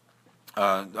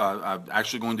I'm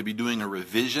actually going to be doing a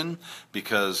revision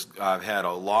because I've had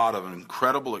a lot of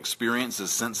incredible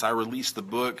experiences since I released the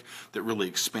book that really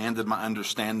expanded my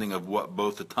understanding of what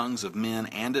both the tongues of men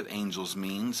and of angels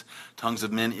means. Tongues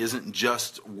of men isn't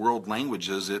just world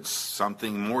languages, it's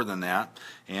something more than that.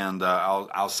 And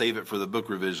I'll save it for the book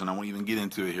revision. I won't even get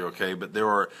into it here, okay? But there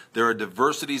are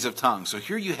diversities of tongues. So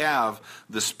here you have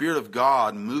the Spirit of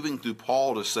God moving through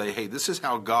Paul to say, hey, this is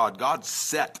how God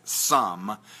set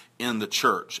some in the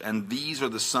church, and these are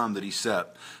the some that he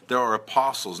set. There are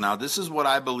apostles. Now, this is what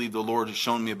I believe the Lord has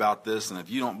shown me about this, and if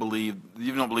you don't believe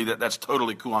that, that's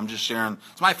totally cool. I'm just sharing.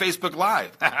 It's my Facebook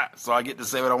Live, so I get to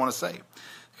say what I want to say,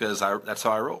 because that's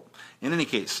how I roll. In any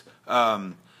case,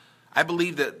 I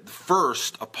believe that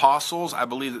first, apostles, I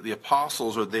believe that the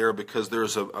apostles are there because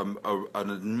there's an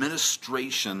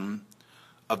administration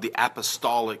of the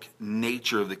apostolic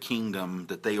nature of the kingdom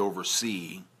that they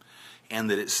oversee, and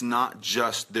that it's not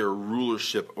just their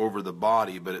rulership over the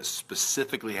body, but it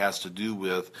specifically has to do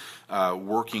with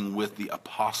working with the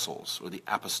apostles or the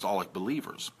apostolic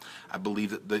believers. I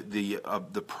believe that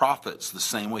the prophets, the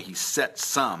same way, he set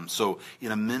some. So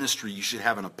in a ministry, you should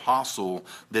have an apostle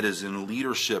that is in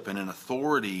leadership and in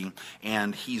authority,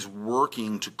 and he's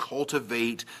working to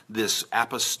cultivate this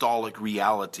apostolic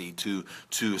reality, to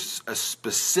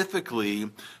specifically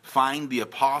find the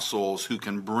apostles who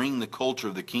can bring the culture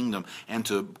of the kingdom and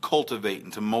to cultivate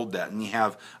and to mold that. And you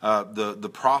have the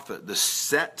prophet, the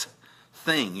set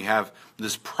thing. You have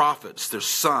this prophets.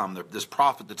 There's this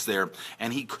prophet that's there,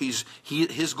 and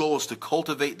his goal is to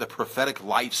cultivate the prophetic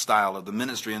lifestyle of the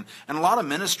ministry. And a lot of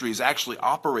ministries actually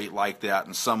operate like that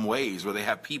in some ways, where they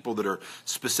have people that are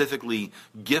specifically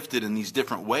gifted in these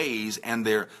different ways, and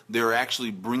they're actually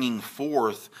bringing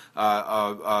forth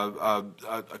a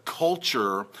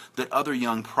culture that other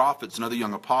young prophets and other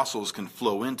young apostles can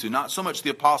flow into. Not so much the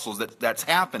apostles that's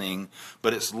happening,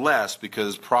 but it's less,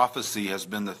 because prophecy has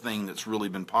been the thing that's really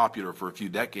been popular for a few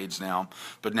decades now,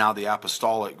 but now the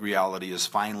apostolic reality is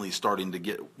finally starting to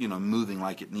get moving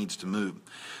like it needs to move.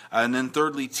 And then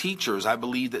thirdly, teachers. I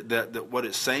believe that what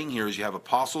it's saying here is you have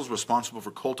apostles responsible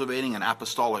for cultivating an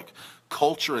apostolic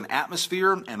culture and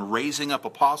atmosphere and raising up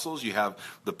apostles. You have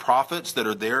the prophets that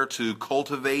are there to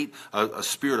cultivate a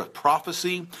spirit of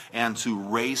prophecy and to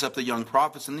raise up the young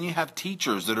prophets. And then you have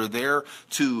teachers that are there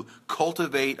to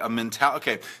cultivate a mentality.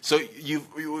 Okay, so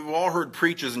we've all heard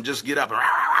preachers and just get up,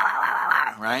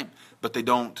 right? But they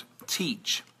don't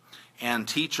teach. And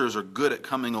teachers are good at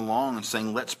coming along and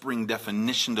saying, let's bring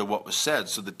definition to what was said.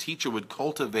 So the teacher would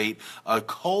cultivate a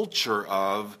culture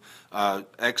of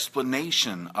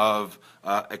explanation, of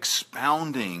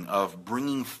expounding, of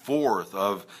bringing forth,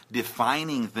 of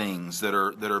defining things that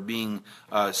are being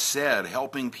said,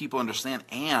 helping people understand,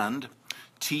 and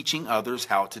teaching others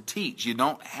how to teach. You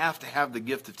don't have to have the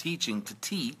gift of teaching to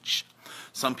teach.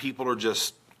 Some people are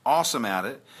just awesome at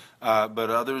it, but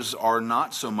others are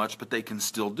not so much, but they can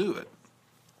still do it.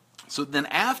 So then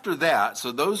after that,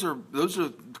 so those are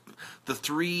the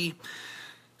three.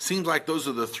 Seems like those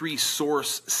are the three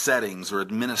source settings or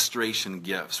administration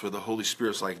gifts where the Holy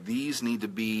Spirit's like, these need to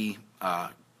be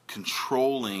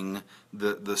controlling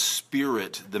the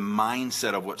spirit, the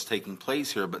mindset of what's taking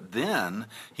place here. But then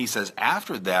he says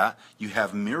after that, you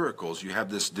have miracles. You have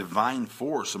this divine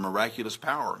force, a miraculous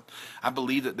power. I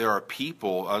believe that there are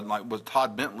people, like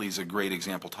Todd Bentley's a great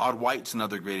example. Todd White's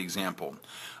another great example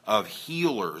of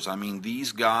healers. I mean,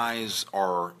 these guys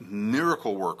are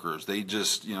miracle workers. They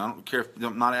just, I don't care,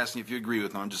 I'm not asking if you agree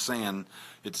with them. I'm just saying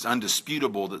it's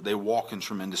undisputable that they walk in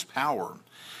tremendous power.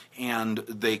 And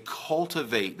they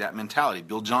cultivate that mentality.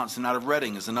 Bill Johnson out of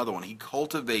Reading is another one. He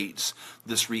cultivates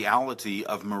this reality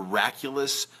of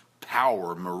miraculous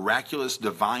power, miraculous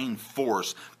divine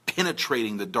force,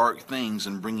 penetrating the dark things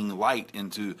and bringing light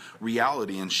into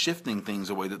reality and shifting things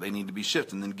the way that they need to be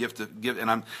shifted. And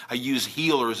then I use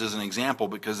healers as an example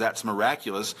because that's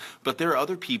miraculous, but there are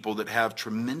other people that have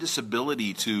tremendous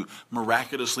ability to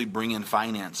miraculously bring in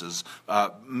finances,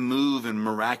 move in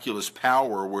miraculous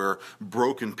power where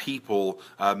broken people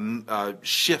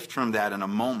shift from that in a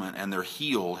moment and they're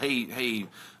healed. Hey,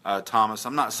 Thomas,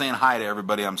 I'm not saying hi to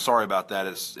everybody. I'm sorry about that.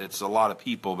 It's a lot of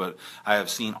people, but I have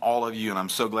seen all of you, and I'm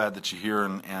so glad that you're here,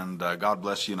 and God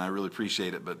bless you, and I really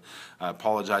appreciate it. But I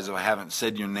apologize if I haven't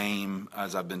said your name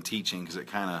as I've been teaching, because it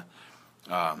kind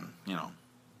of,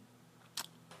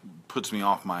 puts me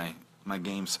off my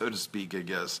game, so to speak, I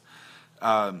guess.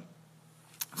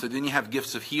 So then you have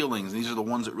gifts of healings. These are the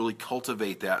ones that really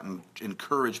cultivate that and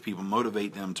encourage people,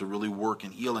 motivate them to really work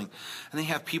in healing. And then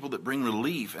you have people that bring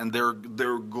relief, and their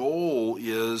goal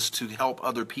is to help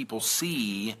other people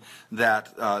see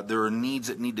that there are needs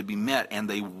that need to be met, and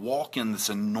they walk in this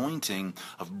anointing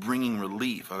of bringing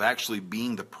relief, of actually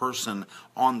being the person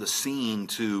on the scene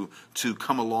to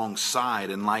come alongside.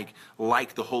 And like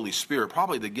the Holy Spirit,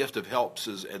 probably the gift of helps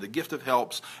and the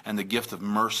gift of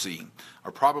mercy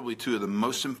are probably two of the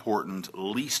most important,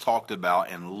 least talked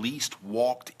about, and least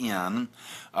walked in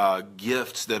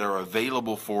gifts that are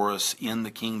available for us in the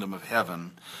kingdom of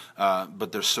heaven.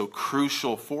 But they're so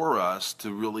crucial for us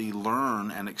to really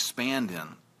learn and expand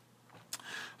in.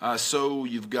 So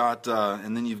you've got,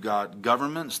 and then you've got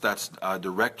governments. That's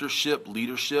directorship,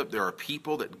 leadership. There are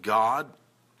people that God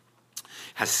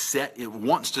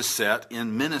wants to set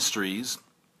in ministries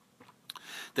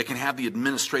that can have the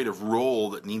administrative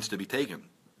role that needs to be taken.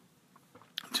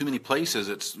 Too many places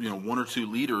it's one or two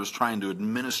leaders trying to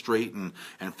administrate and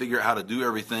figure out how to do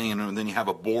everything, and then you have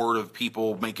a board of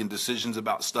people making decisions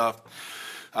about stuff.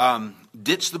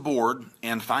 Ditch the board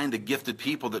and find the gifted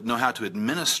people that know how to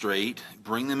administrate,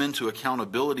 bring them into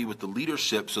accountability with the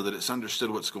leadership so that it's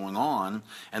understood what's going on,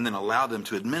 and then allow them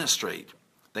to administrate.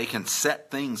 They can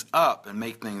set things up and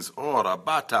make things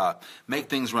make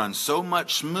things run so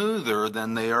much smoother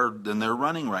than they're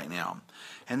running right now.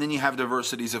 And then you have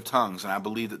diversities of tongues, and I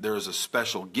believe that there is a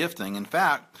special gifting. In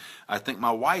fact, I think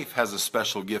my wife has a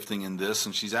special gifting in this,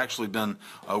 and she's actually been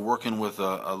working with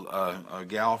a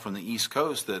gal from the East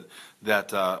Coast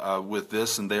that with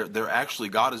this, and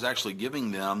God is actually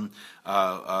giving them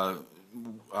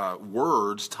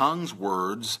tongues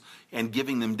words, and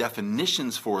giving them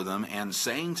definitions for them, and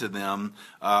saying to them,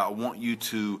 I want you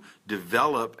to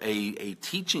develop a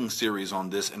teaching series on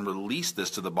this and release this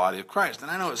to the body of Christ. And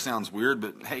I know it sounds weird,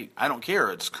 but hey, I don't care.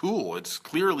 It's cool. It's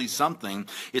clearly something.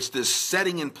 It's this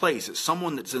setting in place. It's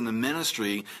someone that's in the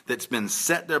ministry that's been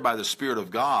set there by the Spirit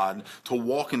of God to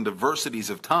walk in diversities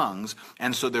of tongues.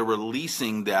 And so they're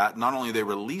releasing that. Not only are they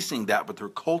releasing that, but they're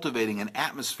cultivating an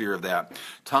atmosphere of that.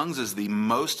 Tongues is the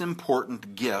most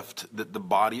important gift that the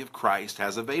body of Christ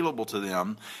has available to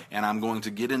them. And I'm going to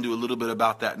get into a little bit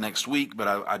about that next week, but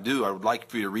I would like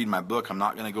for you to read my book. I'm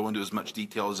not going to go into as much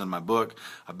detail as in my book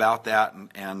about that,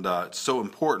 and it's so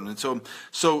important. And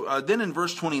so then in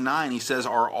verse 29, he says,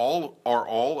 are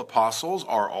all apostles,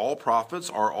 are all prophets,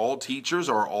 are all teachers,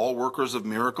 are all workers of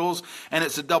miracles? And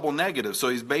it's a double negative. So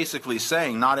he's basically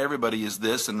saying not everybody is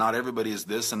this, and not everybody is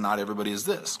this, and not everybody is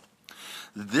this.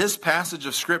 This passage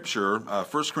of Scripture, 1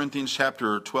 Corinthians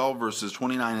chapter 12, verses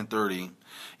 29 and 30,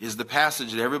 is the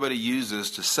passage that everybody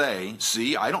uses to say,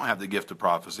 see, I don't have the gift of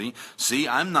prophecy. See,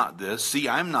 I'm not this. See,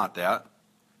 I'm not that.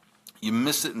 You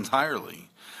miss it entirely.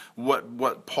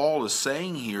 What Paul is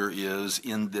saying here is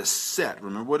in this set.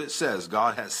 Remember what it says.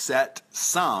 God has set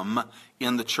some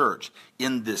in the church.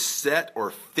 In this set or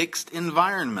fixed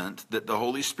environment that the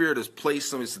Holy Spirit has placed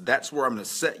somebody, said, that's where I'm going to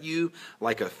set you,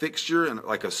 like a fixture and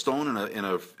like a stone in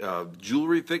a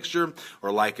jewelry fixture,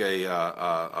 or like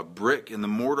a brick in the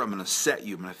mortar. I'm going to set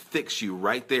you. I'm going to fix you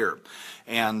right there.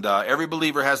 And every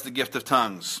believer has the gift of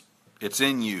tongues. It's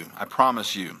in you. I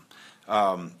promise you.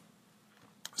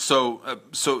 So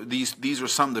these are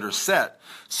some that are set.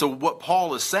 So what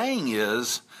Paul is saying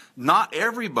is, not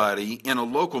everybody in a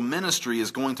local ministry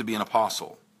is going to be an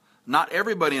apostle. Not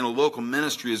everybody in a local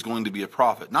ministry is going to be a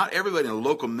prophet. Not everybody in a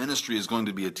local ministry is going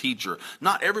to be a teacher.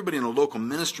 Not everybody in a local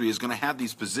ministry is going to have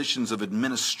these positions of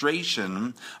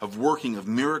administration, of working of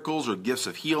miracles or gifts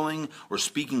of healing or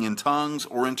speaking in tongues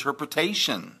or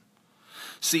interpretation.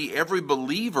 See, every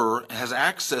believer has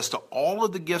access to all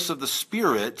of the gifts of the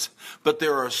Spirit, but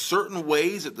there are certain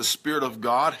ways that the Spirit of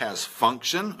God has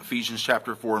function. Ephesians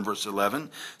chapter 4 and verse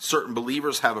 11. Certain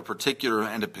believers have a particular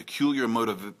and a peculiar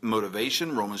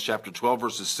motivation. Romans chapter 12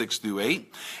 verses 6 through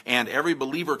 8. And every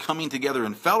believer coming together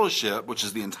in fellowship, which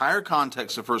is the entire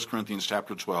context of 1 Corinthians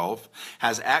chapter 12,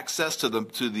 has access to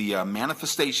the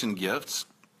manifestation gifts.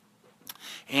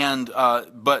 And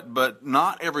but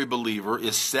not every believer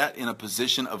is set in a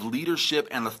position of leadership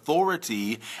and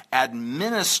authority,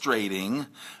 administrating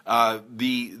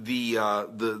the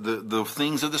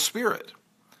things of the Spirit.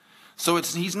 So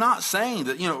he's not saying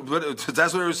that, but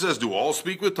that's what it says. Do all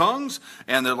speak with tongues?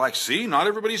 And they're like, see, not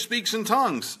everybody speaks in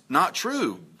tongues. Not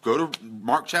true. Go to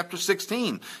Mark chapter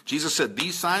 16. Jesus said,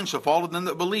 these signs shall follow them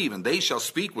that believe, and they shall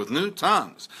speak with new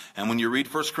tongues. And when you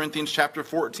read 1 Corinthians chapter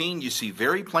 14, you see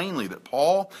very plainly that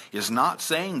Paul is not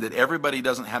saying that everybody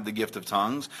doesn't have the gift of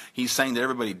tongues. He's saying that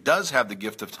everybody does have the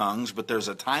gift of tongues, but there's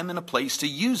a time and a place to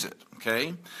use it.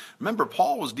 Okay? Remember,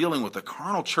 Paul was dealing with a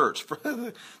carnal church.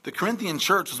 The Corinthian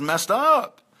church was messed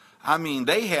up. I mean,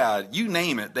 they had, you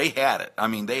name it, they had it. I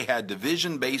mean, they had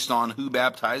division based on who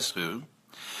baptized who.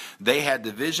 They had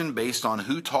division based on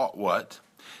who taught what.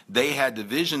 They had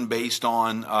division based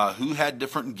on who had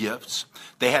different gifts.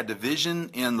 They had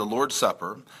division in the Lord's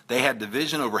Supper. They had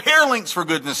division over hair lengths, for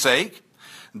goodness sake.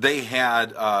 They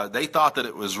thought that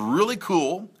it was really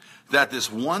cool that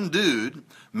this one dude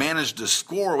managed to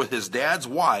score with his dad's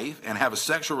wife and have a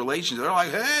sexual relationship. They're like,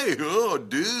 hey, oh,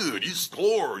 dude, you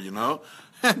score, you know.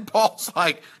 And Paul's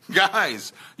like,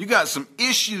 guys, you got some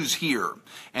issues here.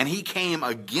 And he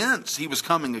was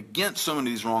coming against so many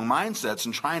of these wrong mindsets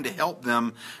and trying to help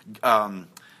them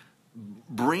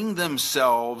bring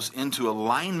themselves into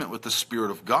alignment with the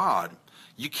Spirit of God.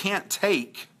 You can't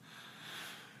take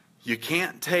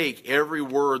every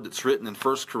word that's written in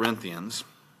 1 Corinthians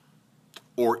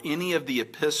or any of the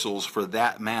epistles for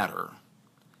that matter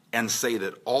and say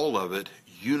that all of it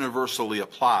universally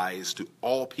applies to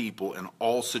all people in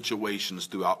all situations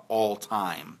throughout all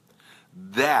time.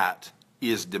 That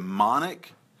is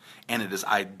demonic and it is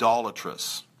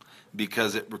idolatrous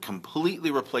because it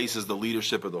completely replaces the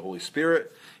leadership of the Holy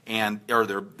Spirit. And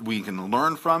we can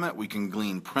learn from it. We can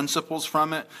glean principles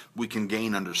from it. We can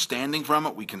gain understanding from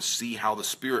it. We can see how the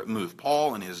Spirit moved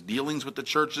Paul in his dealings with the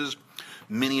churches.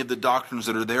 Many of the doctrines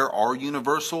that are there are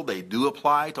universal. They do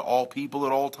apply to all people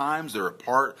at all times. They're a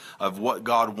part of what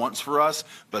God wants for us,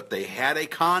 but they had a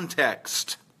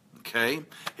context. Okay?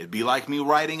 It'd be like me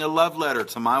writing a love letter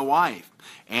to my wife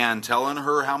and telling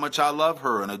her how much I love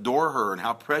her and adore her and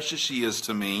how precious she is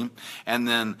to me. And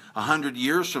then 100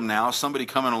 years from now, somebody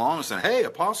coming along and saying, hey,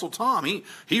 Apostle Tom,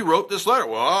 he wrote this letter.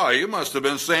 Well, he must have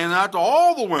been saying that to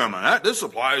all the women. This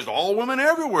applies to all women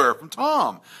everywhere from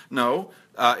Tom. No.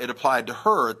 It applied to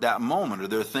her at that moment. Are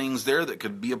there things there that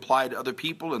could be applied to other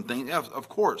people and things? Yeah, of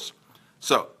course.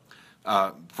 So,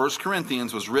 1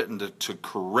 Corinthians was written to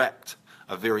correct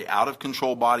a very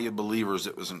out-of-control body of believers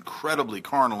that was incredibly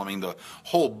carnal. I mean, the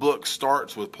whole book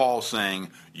starts with Paul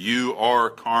saying, you are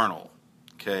carnal.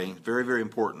 Okay? Very, very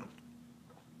important.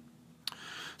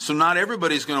 So not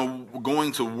everybody's going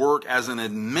to work as an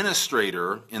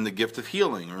administrator in the gift of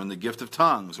healing or in the gift of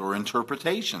tongues or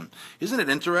interpretation. Isn't it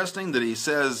interesting that he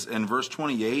says in verse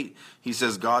 28, he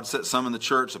says, God set some in the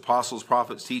church, apostles,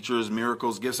 prophets, teachers,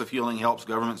 miracles, gifts of healing, helps,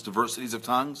 governments, diversities of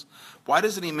tongues. Why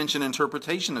doesn't he mention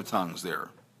interpretation of tongues there?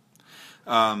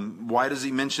 Why does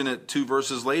he mention it 2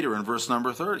 verses later in verse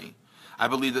number 30? I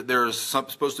believe that there is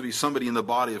supposed to be somebody in the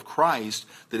body of Christ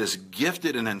that is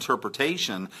gifted in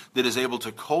interpretation, that is able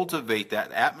to cultivate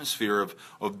that atmosphere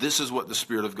of this is what the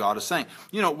Spirit of God is saying.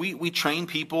 You know, we train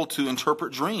people to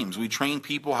interpret dreams. We train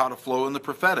people how to flow in the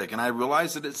prophetic. And I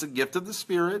realize that it's a gift of the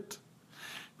Spirit.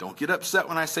 Don't get upset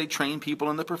when I say train people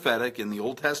in the prophetic. In the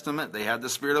Old Testament, they had the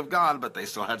Spirit of God, but they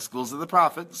still had schools of the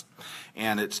prophets.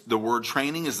 And the word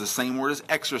training is the same word as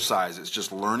exercise. It's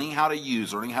just learning how to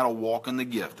learning how to walk in the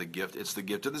gift. It's the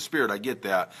gift of the Spirit, I get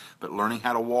that. But learning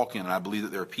how to walk in it. I believe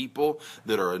that there are people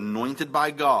that are anointed by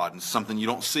God, and something you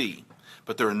don't see.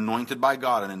 But they're anointed by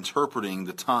God and interpreting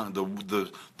the tongue,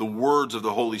 the words of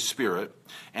the Holy Spirit.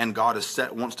 And God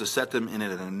wants to set them in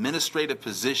an administrative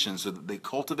position so that they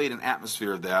cultivate an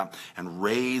atmosphere of that and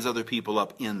raise other people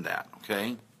up in that.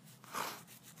 Okay?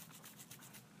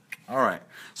 All right.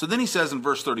 So then he says in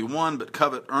verse 31, but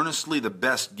covet earnestly the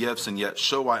best gifts, and yet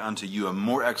show I unto you a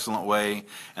more excellent way.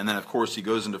 And then, of course, he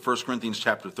goes into 1 Corinthians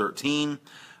chapter 13.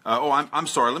 I'm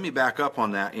sorry, let me back up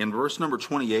on that. In verse number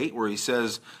 28, where he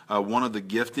says one of the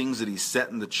giftings that he's set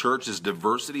in the church is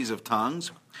diversities of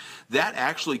tongues, that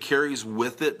actually carries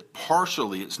with it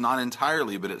partially, it's not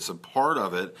entirely, but it's a part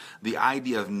of it, the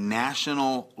idea of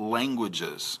national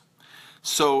languages.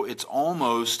 So it's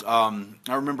almost, I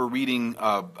remember reading,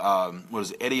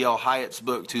 Eddie L. Hyatt's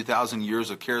book, 2,000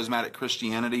 Years of Charismatic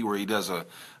Christianity, where he does a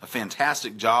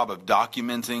fantastic job of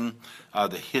documenting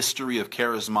the history of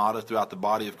charismata throughout the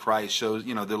body of Christ. Shows,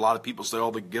 there are a lot of people say,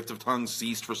 the gift of tongues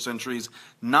ceased for centuries.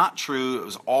 Not true. It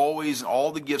was always,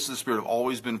 all the gifts of the Spirit have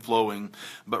always been flowing.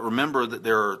 But remember that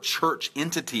there are church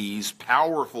entities,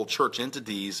 powerful church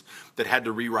entities, that had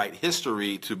to rewrite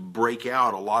history to break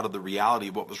out a lot of the reality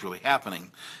of what was really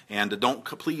happening. And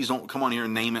please don't come on here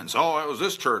and name it and say, it was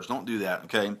this church. Don't do that,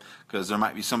 okay? Because there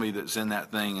might be somebody that's in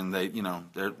that thing and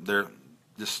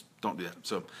Just don't do that.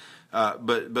 So,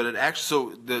 but it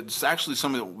actually, so it's actually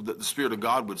something that the Spirit of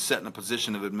God would set in a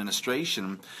position of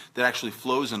administration that actually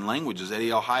flows in languages.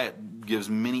 Eddie L. Hyatt gives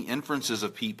many inferences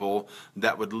of people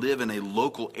that would live in a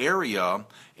local area,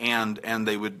 and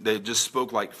they just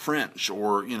spoke like French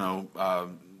or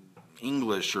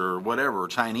English or whatever, or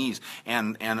Chinese,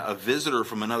 and a visitor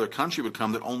from another country would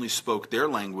come that only spoke their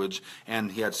language,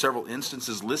 and he had several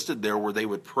instances listed there where they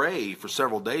would pray for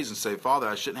several days and say, Father,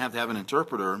 I shouldn't have to have an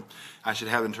interpreter, I should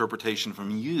have interpretation from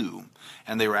you.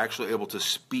 And they were actually able to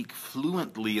speak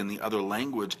fluently in the other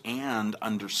language and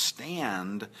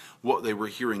understand what they were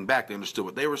hearing back. They understood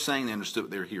what they were saying, they understood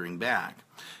what they were hearing back.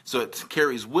 So it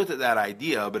carries with it that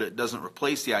idea, but it doesn't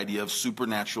replace the idea of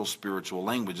supernatural spiritual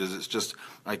languages. It's just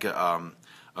like a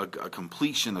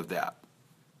completion of that.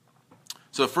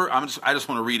 So I just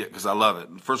want to read it because I love it.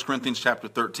 In 1 Corinthians chapter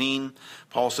 13,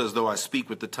 Paul says, though I speak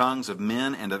with the tongues of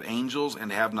men and of angels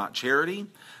and have not charity,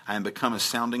 I am become a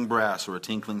sounding brass or a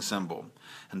tinkling cymbal.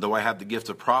 And though I have the gift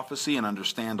of prophecy and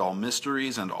understand all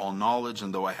mysteries and all knowledge,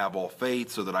 and though I have all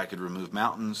faith so that I could remove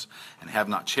mountains and have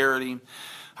not charity,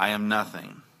 I am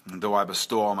nothing. And though I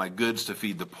bestow all my goods to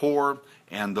feed the poor,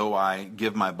 and though I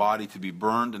give my body to be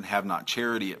burned and have not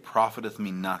charity, it profiteth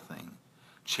me nothing.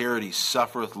 Charity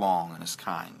suffereth long and is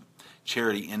kind.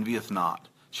 Charity envieth not.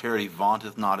 Charity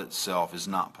vaunteth not itself, is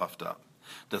not puffed up,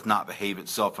 doth not behave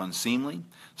itself unseemly,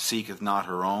 seeketh not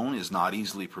her own, is not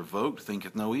easily provoked,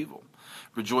 thinketh no evil,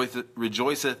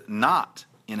 rejoiceth not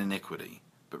in iniquity,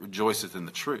 but rejoiceth in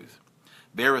the truth.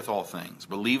 Beareth all things,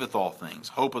 believeth all things,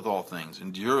 hopeth all things,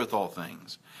 endureth all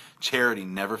things. Charity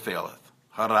never faileth.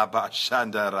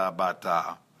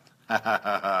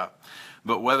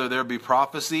 But whether there be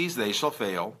prophecies, they shall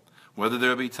fail. Whether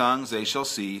there be tongues, they shall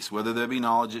cease. Whether there be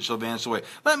knowledge, it shall vanish away.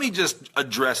 Let me just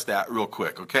address that real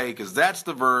quick, okay? Because that's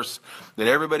the verse that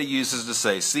everybody uses to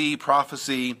say, see,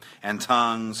 prophecy and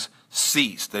tongues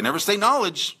cease. They never say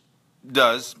knowledge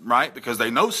does, right? Because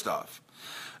they know stuff.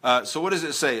 So what does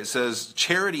it say? It says,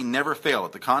 charity never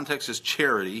faileth. The context is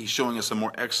charity. He's showing us a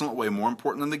more excellent way, more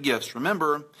important than the gifts.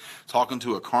 Remember, talking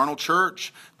to a carnal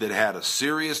church that had a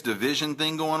serious division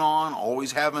thing going on,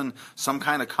 always having some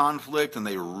kind of conflict, and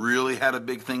they really had a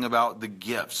big thing about the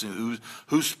gifts.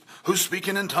 Who's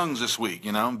speaking in tongues this week?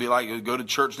 And be like, go to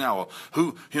church now. Well,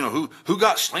 who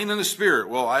got slain in the Spirit?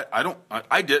 Well, I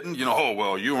didn't. Oh,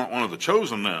 well, you weren't one of the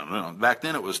chosen men. Back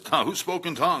then it was who spoke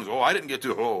in tongues. Oh, I didn't get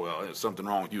to. Oh, well, there's something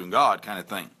wrong with you and God, kind of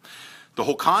thing. The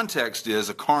whole context is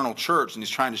a carnal church, and he's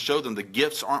trying to show them the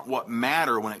gifts aren't what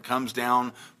matter when it comes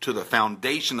down to the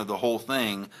foundation of the whole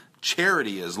thing.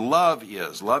 Charity is, love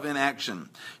in action.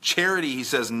 Charity, he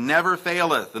says, never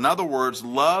faileth. In other words,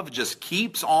 love just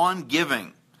keeps on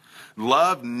giving.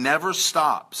 Love never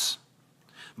stops.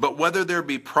 But whether there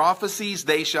be prophecies,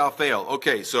 they shall fail.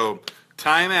 Okay, so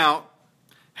time out.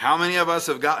 How many of us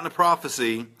have gotten a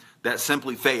prophecy that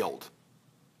simply failed?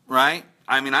 Right?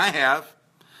 I mean, I have.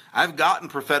 I've gotten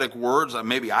prophetic words.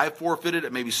 Maybe I forfeited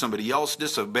it. Maybe somebody else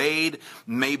disobeyed.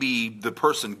 Maybe the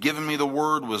person giving me the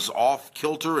word was off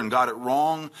kilter and got it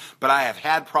wrong. But I have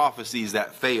had prophecies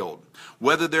that failed.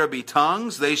 Whether there be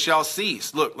tongues, they shall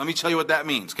cease. Look, let me tell you what that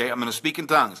means. Okay, I'm going to speak in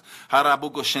tongues. My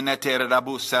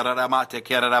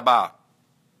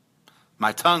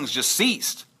tongues just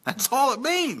ceased. That's all it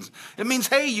means. It means,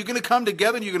 hey, you're going to come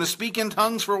together and you're going to speak in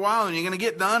tongues for a while and you're going to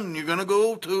get done and you're going to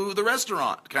go to the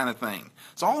restaurant kind of thing.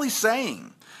 That's all he's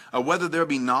saying. Whether there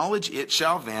be knowledge, it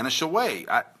shall vanish away.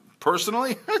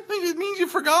 Personally, I think it means you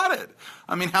forgot it.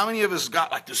 I mean, how many of us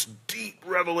got like this deep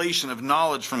revelation of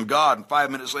knowledge from God and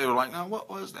 5 minutes later we're like, no, what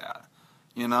was that?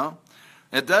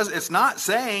 It's not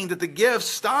saying that the gifts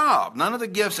stopped. None of the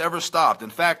gifts ever stopped. In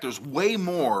fact, there's way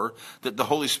more that the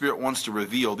Holy Spirit wants to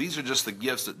reveal. These are just the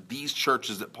gifts that these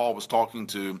churches that Paul was talking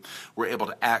to were able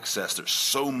to access. There's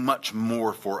so much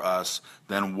more for us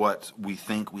than what we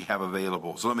think we have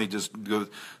available. So let me just go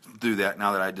through that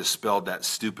now that I dispelled that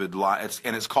stupid lie.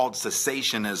 It's called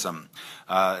cessationism.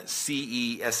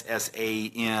 C-E-S-S-A-N.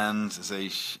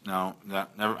 No, never.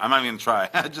 I'm not even going to try.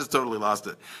 I just totally lost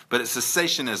it. But it's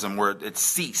cessationism, where it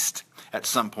ceased at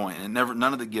some point, and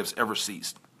none of the gifts ever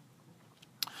ceased.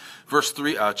 Verse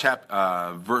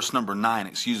number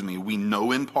 9. We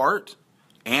know in part,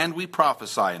 and we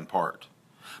prophesy in part.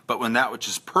 But when that which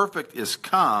is perfect is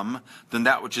come, then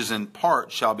that which is in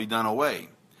part shall be done away.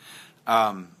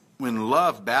 When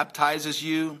love baptizes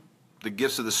you, the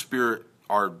gifts of the Spirit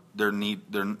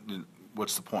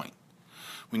what's the point?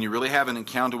 When you really have an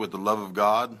encounter with the love of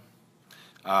God,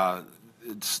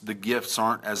 the gifts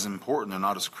aren't as important. They're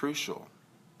not as crucial.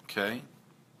 Okay?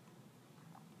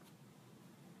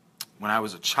 When I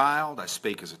was a child, I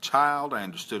spake as a child, I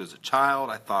understood as a child,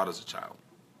 I thought as a child.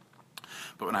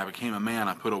 But when I became a man,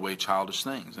 I put away childish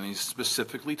things. And he's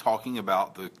specifically talking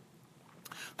about the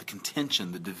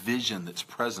contention, the division that's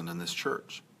present in this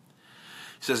church.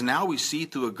 He says, now we see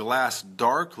through a glass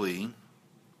darkly,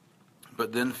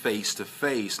 but then face to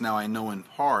face. Now I know in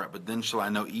part, but then shall I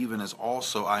know even as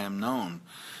also I am known.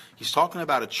 He's talking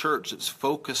about a church that's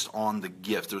focused on the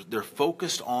gift. They're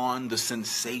focused on the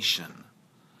sensation.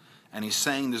 And he's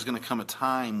saying there's going to come a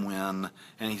time when,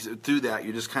 and he's, through that,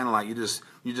 you're just kind of like,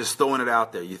 you're just throwing it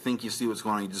out there. You think you see what's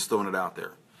going on, you're just throwing it out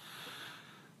there.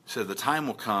 So the time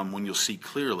will come when you'll see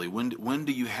clearly. When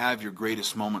do you have your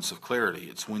greatest moments of clarity?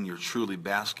 It's when you're truly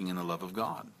basking in the love of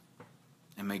God.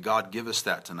 And may God give us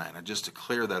that tonight. I just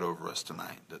declare that over us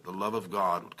tonight, that the love of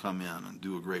God would come in and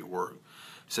do a great work.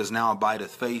 It says, now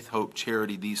abideth faith, hope,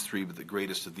 charity, these three, but the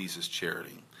greatest of these is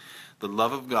charity. The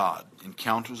love of God,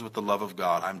 encounters with the love of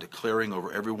God, I'm declaring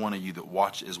over every one of you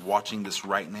that is watching this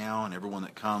right now, and everyone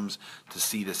that comes to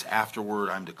see this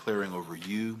afterward, I'm declaring over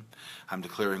you. I'm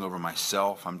declaring over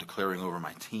myself. I'm declaring over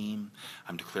my team.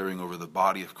 I'm declaring over the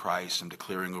body of Christ. I'm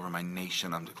declaring over my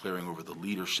nation. I'm declaring over the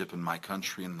leadership in my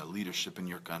country and the leadership in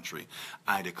your country.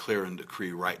 I declare and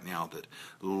decree right now that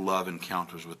love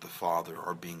encounters with the Father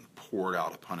are being poured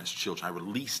out upon His children. I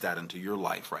release that into your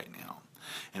life right now.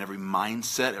 And every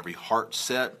mindset, every heart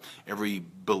set, every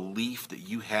belief that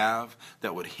you have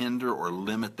that would hinder or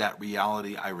limit that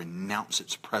reality, I renounce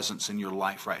its presence in your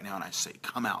life right now. And I say,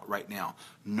 come out right now.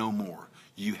 No more.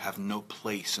 You have no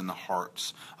place in the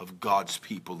hearts of God's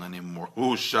people anymore.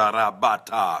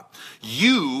 Usharabata.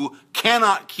 You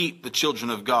cannot keep the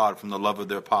children of God from the love of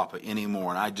their Papa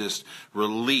anymore. And I just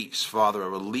release, Father, I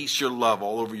release your love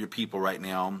all over your people right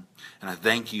now. And I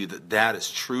thank you that that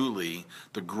is truly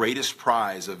the greatest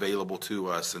prize available to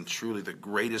us, and truly the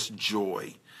greatest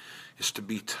joy is to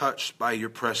be touched by your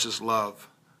precious love.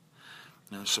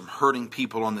 There's some hurting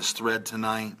people on this thread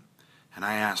tonight. And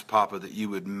I ask, Papa, that you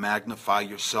would magnify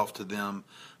yourself to them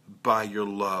by your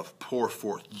love. Pour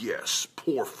forth, yes,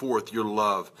 pour forth your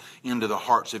love into the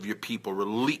hearts of your people.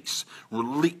 Release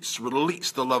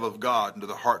the love of God into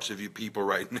the hearts of your people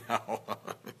right now.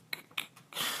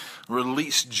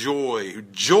 Release joy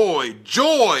of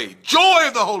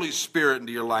the Holy Spirit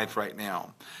into your life right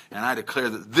now. And I declare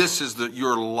that this is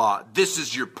your lot. This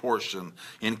is your portion.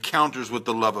 Encounters with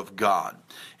the love of God.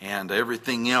 And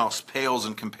everything else pales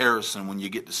in comparison when you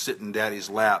get to sit in Daddy's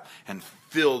lap and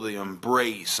feel the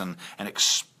embrace and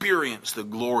experience the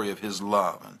glory of His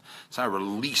love. And so I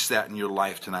release that in your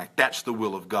life tonight. That's the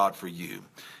will of God for you.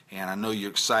 And I know you're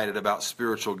excited about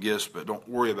spiritual gifts, but don't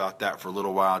worry about that for a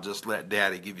little while. Just let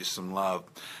Daddy give you some love.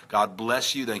 God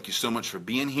bless you. Thank you so much for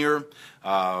being here.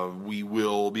 We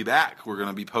will be back. We're going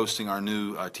to be posting our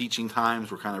new teaching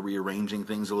times. We're kind of rearranging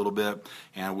things a little bit,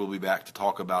 and we'll be back to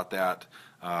talk about that.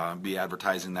 Be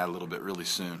advertising that a little bit really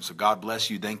soon. So God bless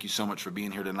you. Thank you so much for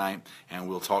being here tonight, and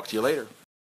we'll talk to you later.